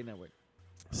 USA Network.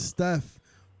 Steph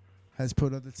has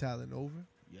put other talent over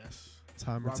Yes.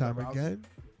 time and Ronda time Rousey. again.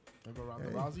 Remember Ronda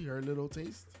Hey. Rousey, her little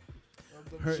taste?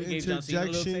 Her She gave John Cena a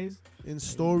little interjection taste? in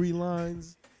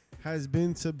storylines has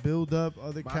been to build up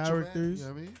other Macho Man, characters. you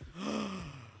know what I mean?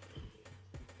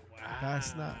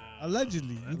 That's not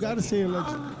allegedly. You gotta say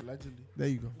allegedly. Allegedly. There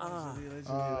you go.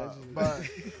 But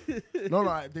no,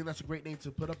 I think that's a great name to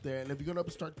put up there. And if you're gonna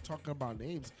start talking about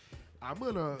names, I'm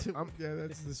Yeah,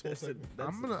 that's this whole segment.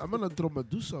 I'm gonna throw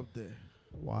Medusa up there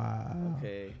Wow.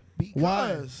 Okay.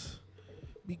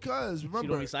 because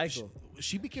remember don't recycle.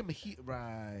 She became a heel.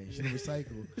 Right, she didn't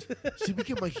recycle. She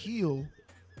became a heel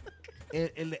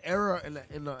in the era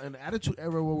in the Attitude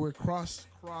Era where we're cross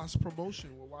promotion.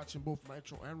 We're watching both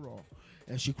Nitro and Raw,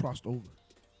 and she crossed over,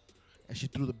 and she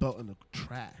threw the belt in the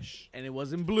trash. And it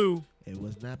wasn't blue. It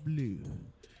was not blue.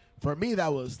 For me,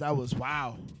 that was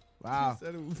wow.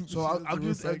 So I'll give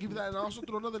you that, and I'll also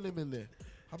throw another name in there.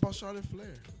 How about Charlotte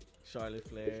Flair? Charlotte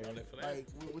Flair. Like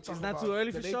we're talking not about too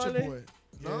early the for Nature Charlotte? Boy.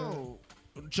 No,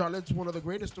 Charlotte's one of the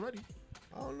greatest already.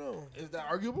 I don't know. Is that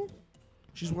arguable?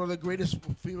 She's one of the greatest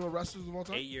female wrestlers of all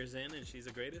time. 8 years in and she's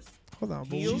the greatest? Hold on,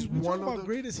 but Heels? she's One one of of the the-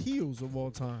 greatest heels of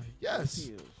all time. Yes,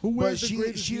 Heels. Who but wears the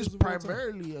greatest she heels is of all time?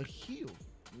 primarily a heel.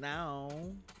 Now.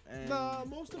 And Nah,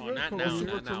 most of Oh, her not career. now, Her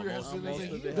not now. career has Most been of as a most of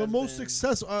heel. it The has most been-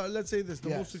 successful. Let's say this: the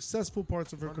Yes. most successful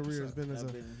parts of her career has 100%. been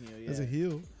have been here, as a yeah.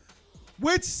 heel,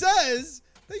 which says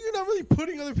that you're not really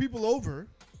putting other people over.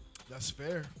 That's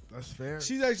fair. That's fair.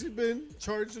 She's actually been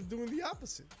charged of doing the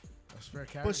opposite. That's fair.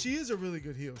 But she is a really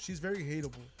good heel. She's very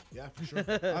hateable. yeah, for sure.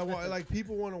 Like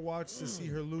people want to watch to see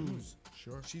her lose.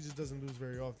 Sure. She just doesn't lose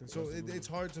very often. So Doesn't lose. it's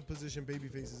hard to position baby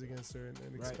faces against her and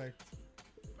Right. expect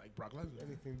Like Brock Lesnar.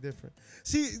 anything different.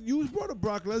 See, you brought up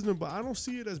Brock Lesnar, but I don't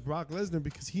see it as Brock Lesnar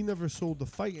because he never sold the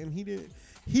fight and he didn't.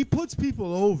 He puts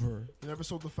people over. You never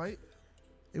sold the fight?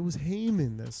 It was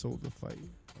Heyman that sold the fight.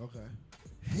 Okay.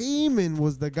 Heyman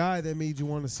was the guy that made you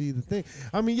want to see the thing.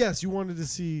 I mean, yes, you wanted to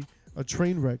see a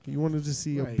train wreck. You wanted to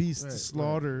see a Right, beast right,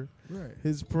 slaughter Right.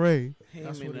 his prey.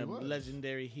 That's what Heyman, he a was.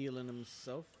 legendary heel in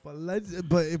himself. But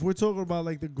if we're talking about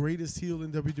like the greatest heel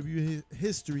in WWE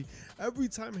history, every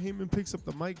time Heyman picks up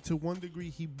the mic, to one degree,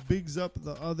 he bigs up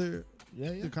the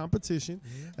Yeah. competition,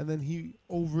 and then he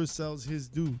oversells his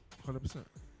due. 100%.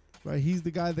 Right, he's the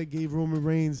guy that gave Roman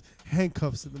Reigns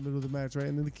handcuffs in the middle of the match, right,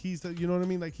 and then the keys to, you know what I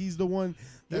mean? Like he's the one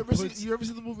that You ever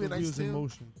seen the movie the Nice wheels in Tale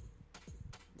motion.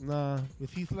 Nah,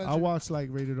 with Heath Ledger? I watch like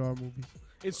rated R movies.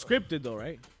 It's scripted though,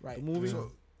 right? Right. The movie?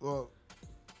 So, well,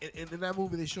 in that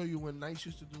movie, they show you when Nice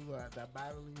used to do that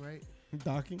battling, right?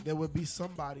 Docking. There would be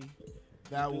somebody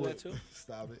that do would that too?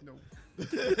 stop it. No.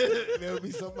 There would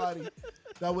be somebody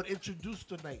that would introduce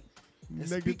the night and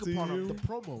speak Negative upon you. the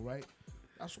promo, right?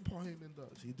 That's what Paul Heyman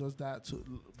does. He does that to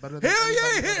better than Hell yeah,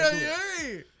 anybody hell can do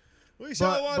it. yeah! We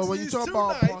shall watch But when you these talk 2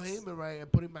 about nights. Paul Heyman, right,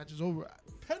 and putting matches over,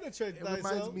 Penetrate it reminds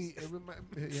thyself me.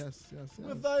 Yes.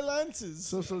 with thy lances.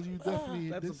 So you definitely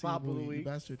That's did a see pop the of the movie, you week.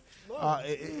 bastard. No.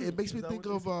 It makes me Is that think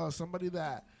what you of somebody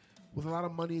that with a lot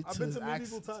of money I've to been his to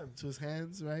medieval times. to his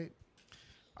hands, right?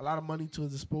 A lot of money to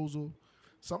his disposal.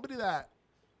 Somebody that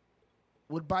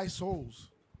would buy souls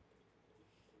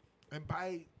and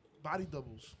buy body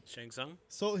doubles. Shang Tsung.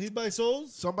 So he buy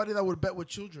souls, Somebody that would bet with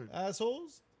children.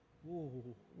 assholes.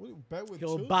 Ooh. What do you bet with He'll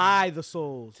children? buy the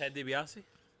souls. Ted DiBiase.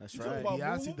 That's You talking right. about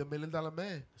Diaz, Moolah? the $1 million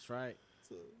man. That's right.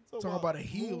 Talk about a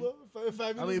heel.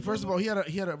 Moolah? I mean, first of all, he had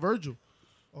a Virgil.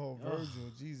 Oh, Virgil,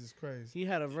 Jesus Christ. He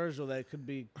had a Virgil that could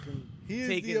be He is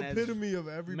taken the epitome of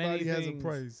everybody many has a things.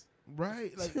 price.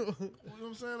 Right? Like, you know what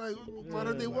I'm saying? Like,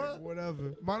 modern day Like, what?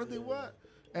 Whatever. Modern day what?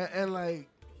 And like,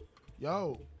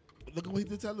 yo, look at what he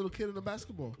did to that little kid in the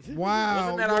basketball.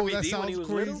 Wow, Wasn't that yo, RVD that when sounds he was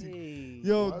crazy. Hey.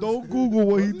 Yo, don't Google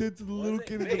what he did to the little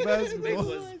kid in the Big, basketball.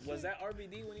 was that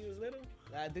RVD when he was little?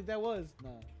 I think that was. No,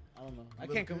 I don't know. I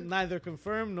can't neither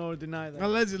confirm nor deny that.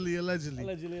 Allegedly. Allegedly.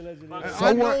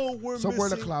 Somewhere- I know we're somewhere in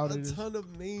the missing cloud a it is. ton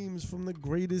of names from the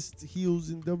greatest heels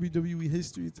in WWE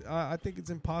history. I think it's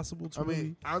impossible to I mean,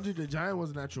 really Andre the Giant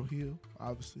was a natural heel,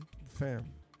 obviously. fam.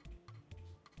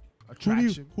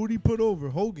 Attraction, Who'd he put over?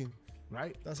 Hogan.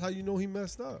 right? That's how you know he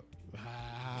messed up.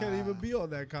 Can't even be on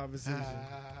that conversation.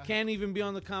 Can't even be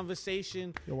on the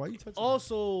conversation. Yo, why you touching?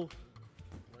 Also,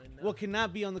 what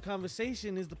cannot be on the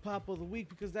conversation is the pop of the week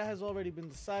because that has already been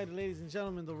decided, ladies and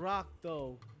gentlemen. The Rock,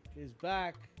 though, is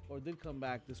back or did come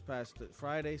back this past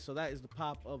Friday, so that is the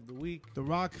pop of the week. The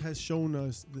Rock has shown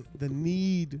us the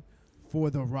need for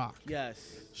The Rock, Yes.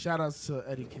 Shout outs to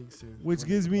Eddie Kingston. which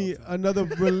gives me another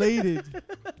related.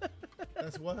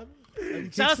 That's what happened?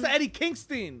 Eddie Shout out Kingston? to Eddie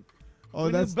Kingston. Oh,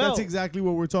 Winning that's belt. exactly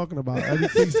what we're talking about. Eddie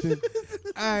Kingston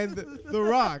and The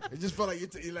Rock. It just felt like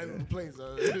you landed the plane,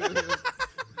 so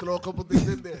throw a couple things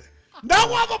in there. Now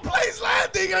while the plane's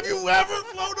landing, have you ever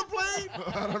flown a plane?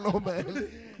 I don't know, man.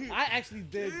 I actually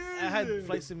did. I had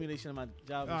flight simulation in my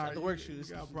job All at right, the work you shoes.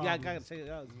 got Yeah, I gotta problems. check it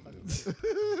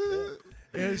out.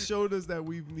 It has showed us that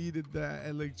we've needed that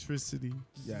electricity.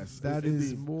 Yes, That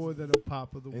is indeed. more than a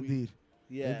pop of the week. Indeed.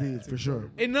 Yeah. Indeed, for sure.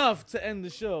 Enough to end the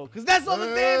show, cause that's all the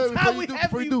Hey, damn before time you we do- have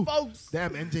before for you you do. folks.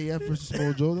 Damn, MJF versus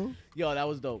Mojo, though. Yo, that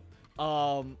was dope.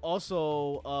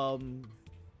 Also,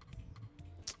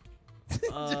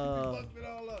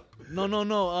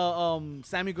 no.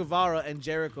 Sammy Guevara and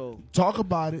Jericho Talk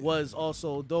about it. was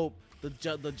also dope.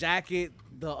 The jacket,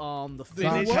 the Don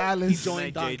finish. Callis. He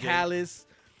joined Good night, Don JJ. Callis.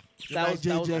 night,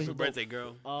 JJ. also Happy dope. birthday,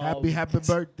 girl. Happy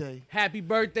birthday. Happy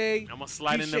birthday. I'ma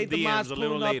slide in them Appreciate the mods DMs a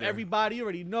little pulling up. later. Everybody, you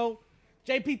already know.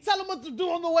 JP, tell them what to do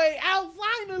on the way out.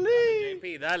 Finally.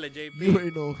 JP, dale, JP. You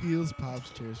already know Heels, Pops,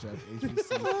 Chair Shot,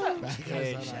 HBC, Back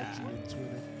Guys on IG and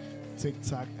Twitter,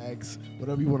 TikTok, X,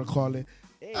 whatever you want to call it.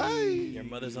 Ay. Your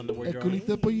mother's underwear El drawer.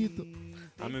 culito pollito.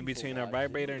 I'm in between our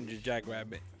vibrator and your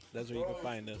jackrabbit. That's where you can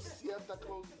find us.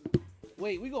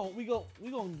 Wait, we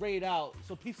gon' raid out.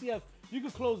 So PCF, you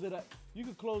could close it. You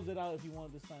could close it out if you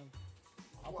want this time.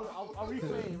 I'll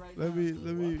replay it right now. Let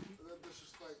me.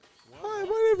 Hi,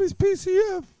 my name is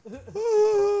PCF.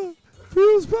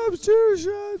 Fuels, Pops, Cherry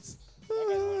Shots.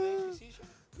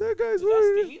 That guy's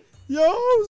wearing it. Yo,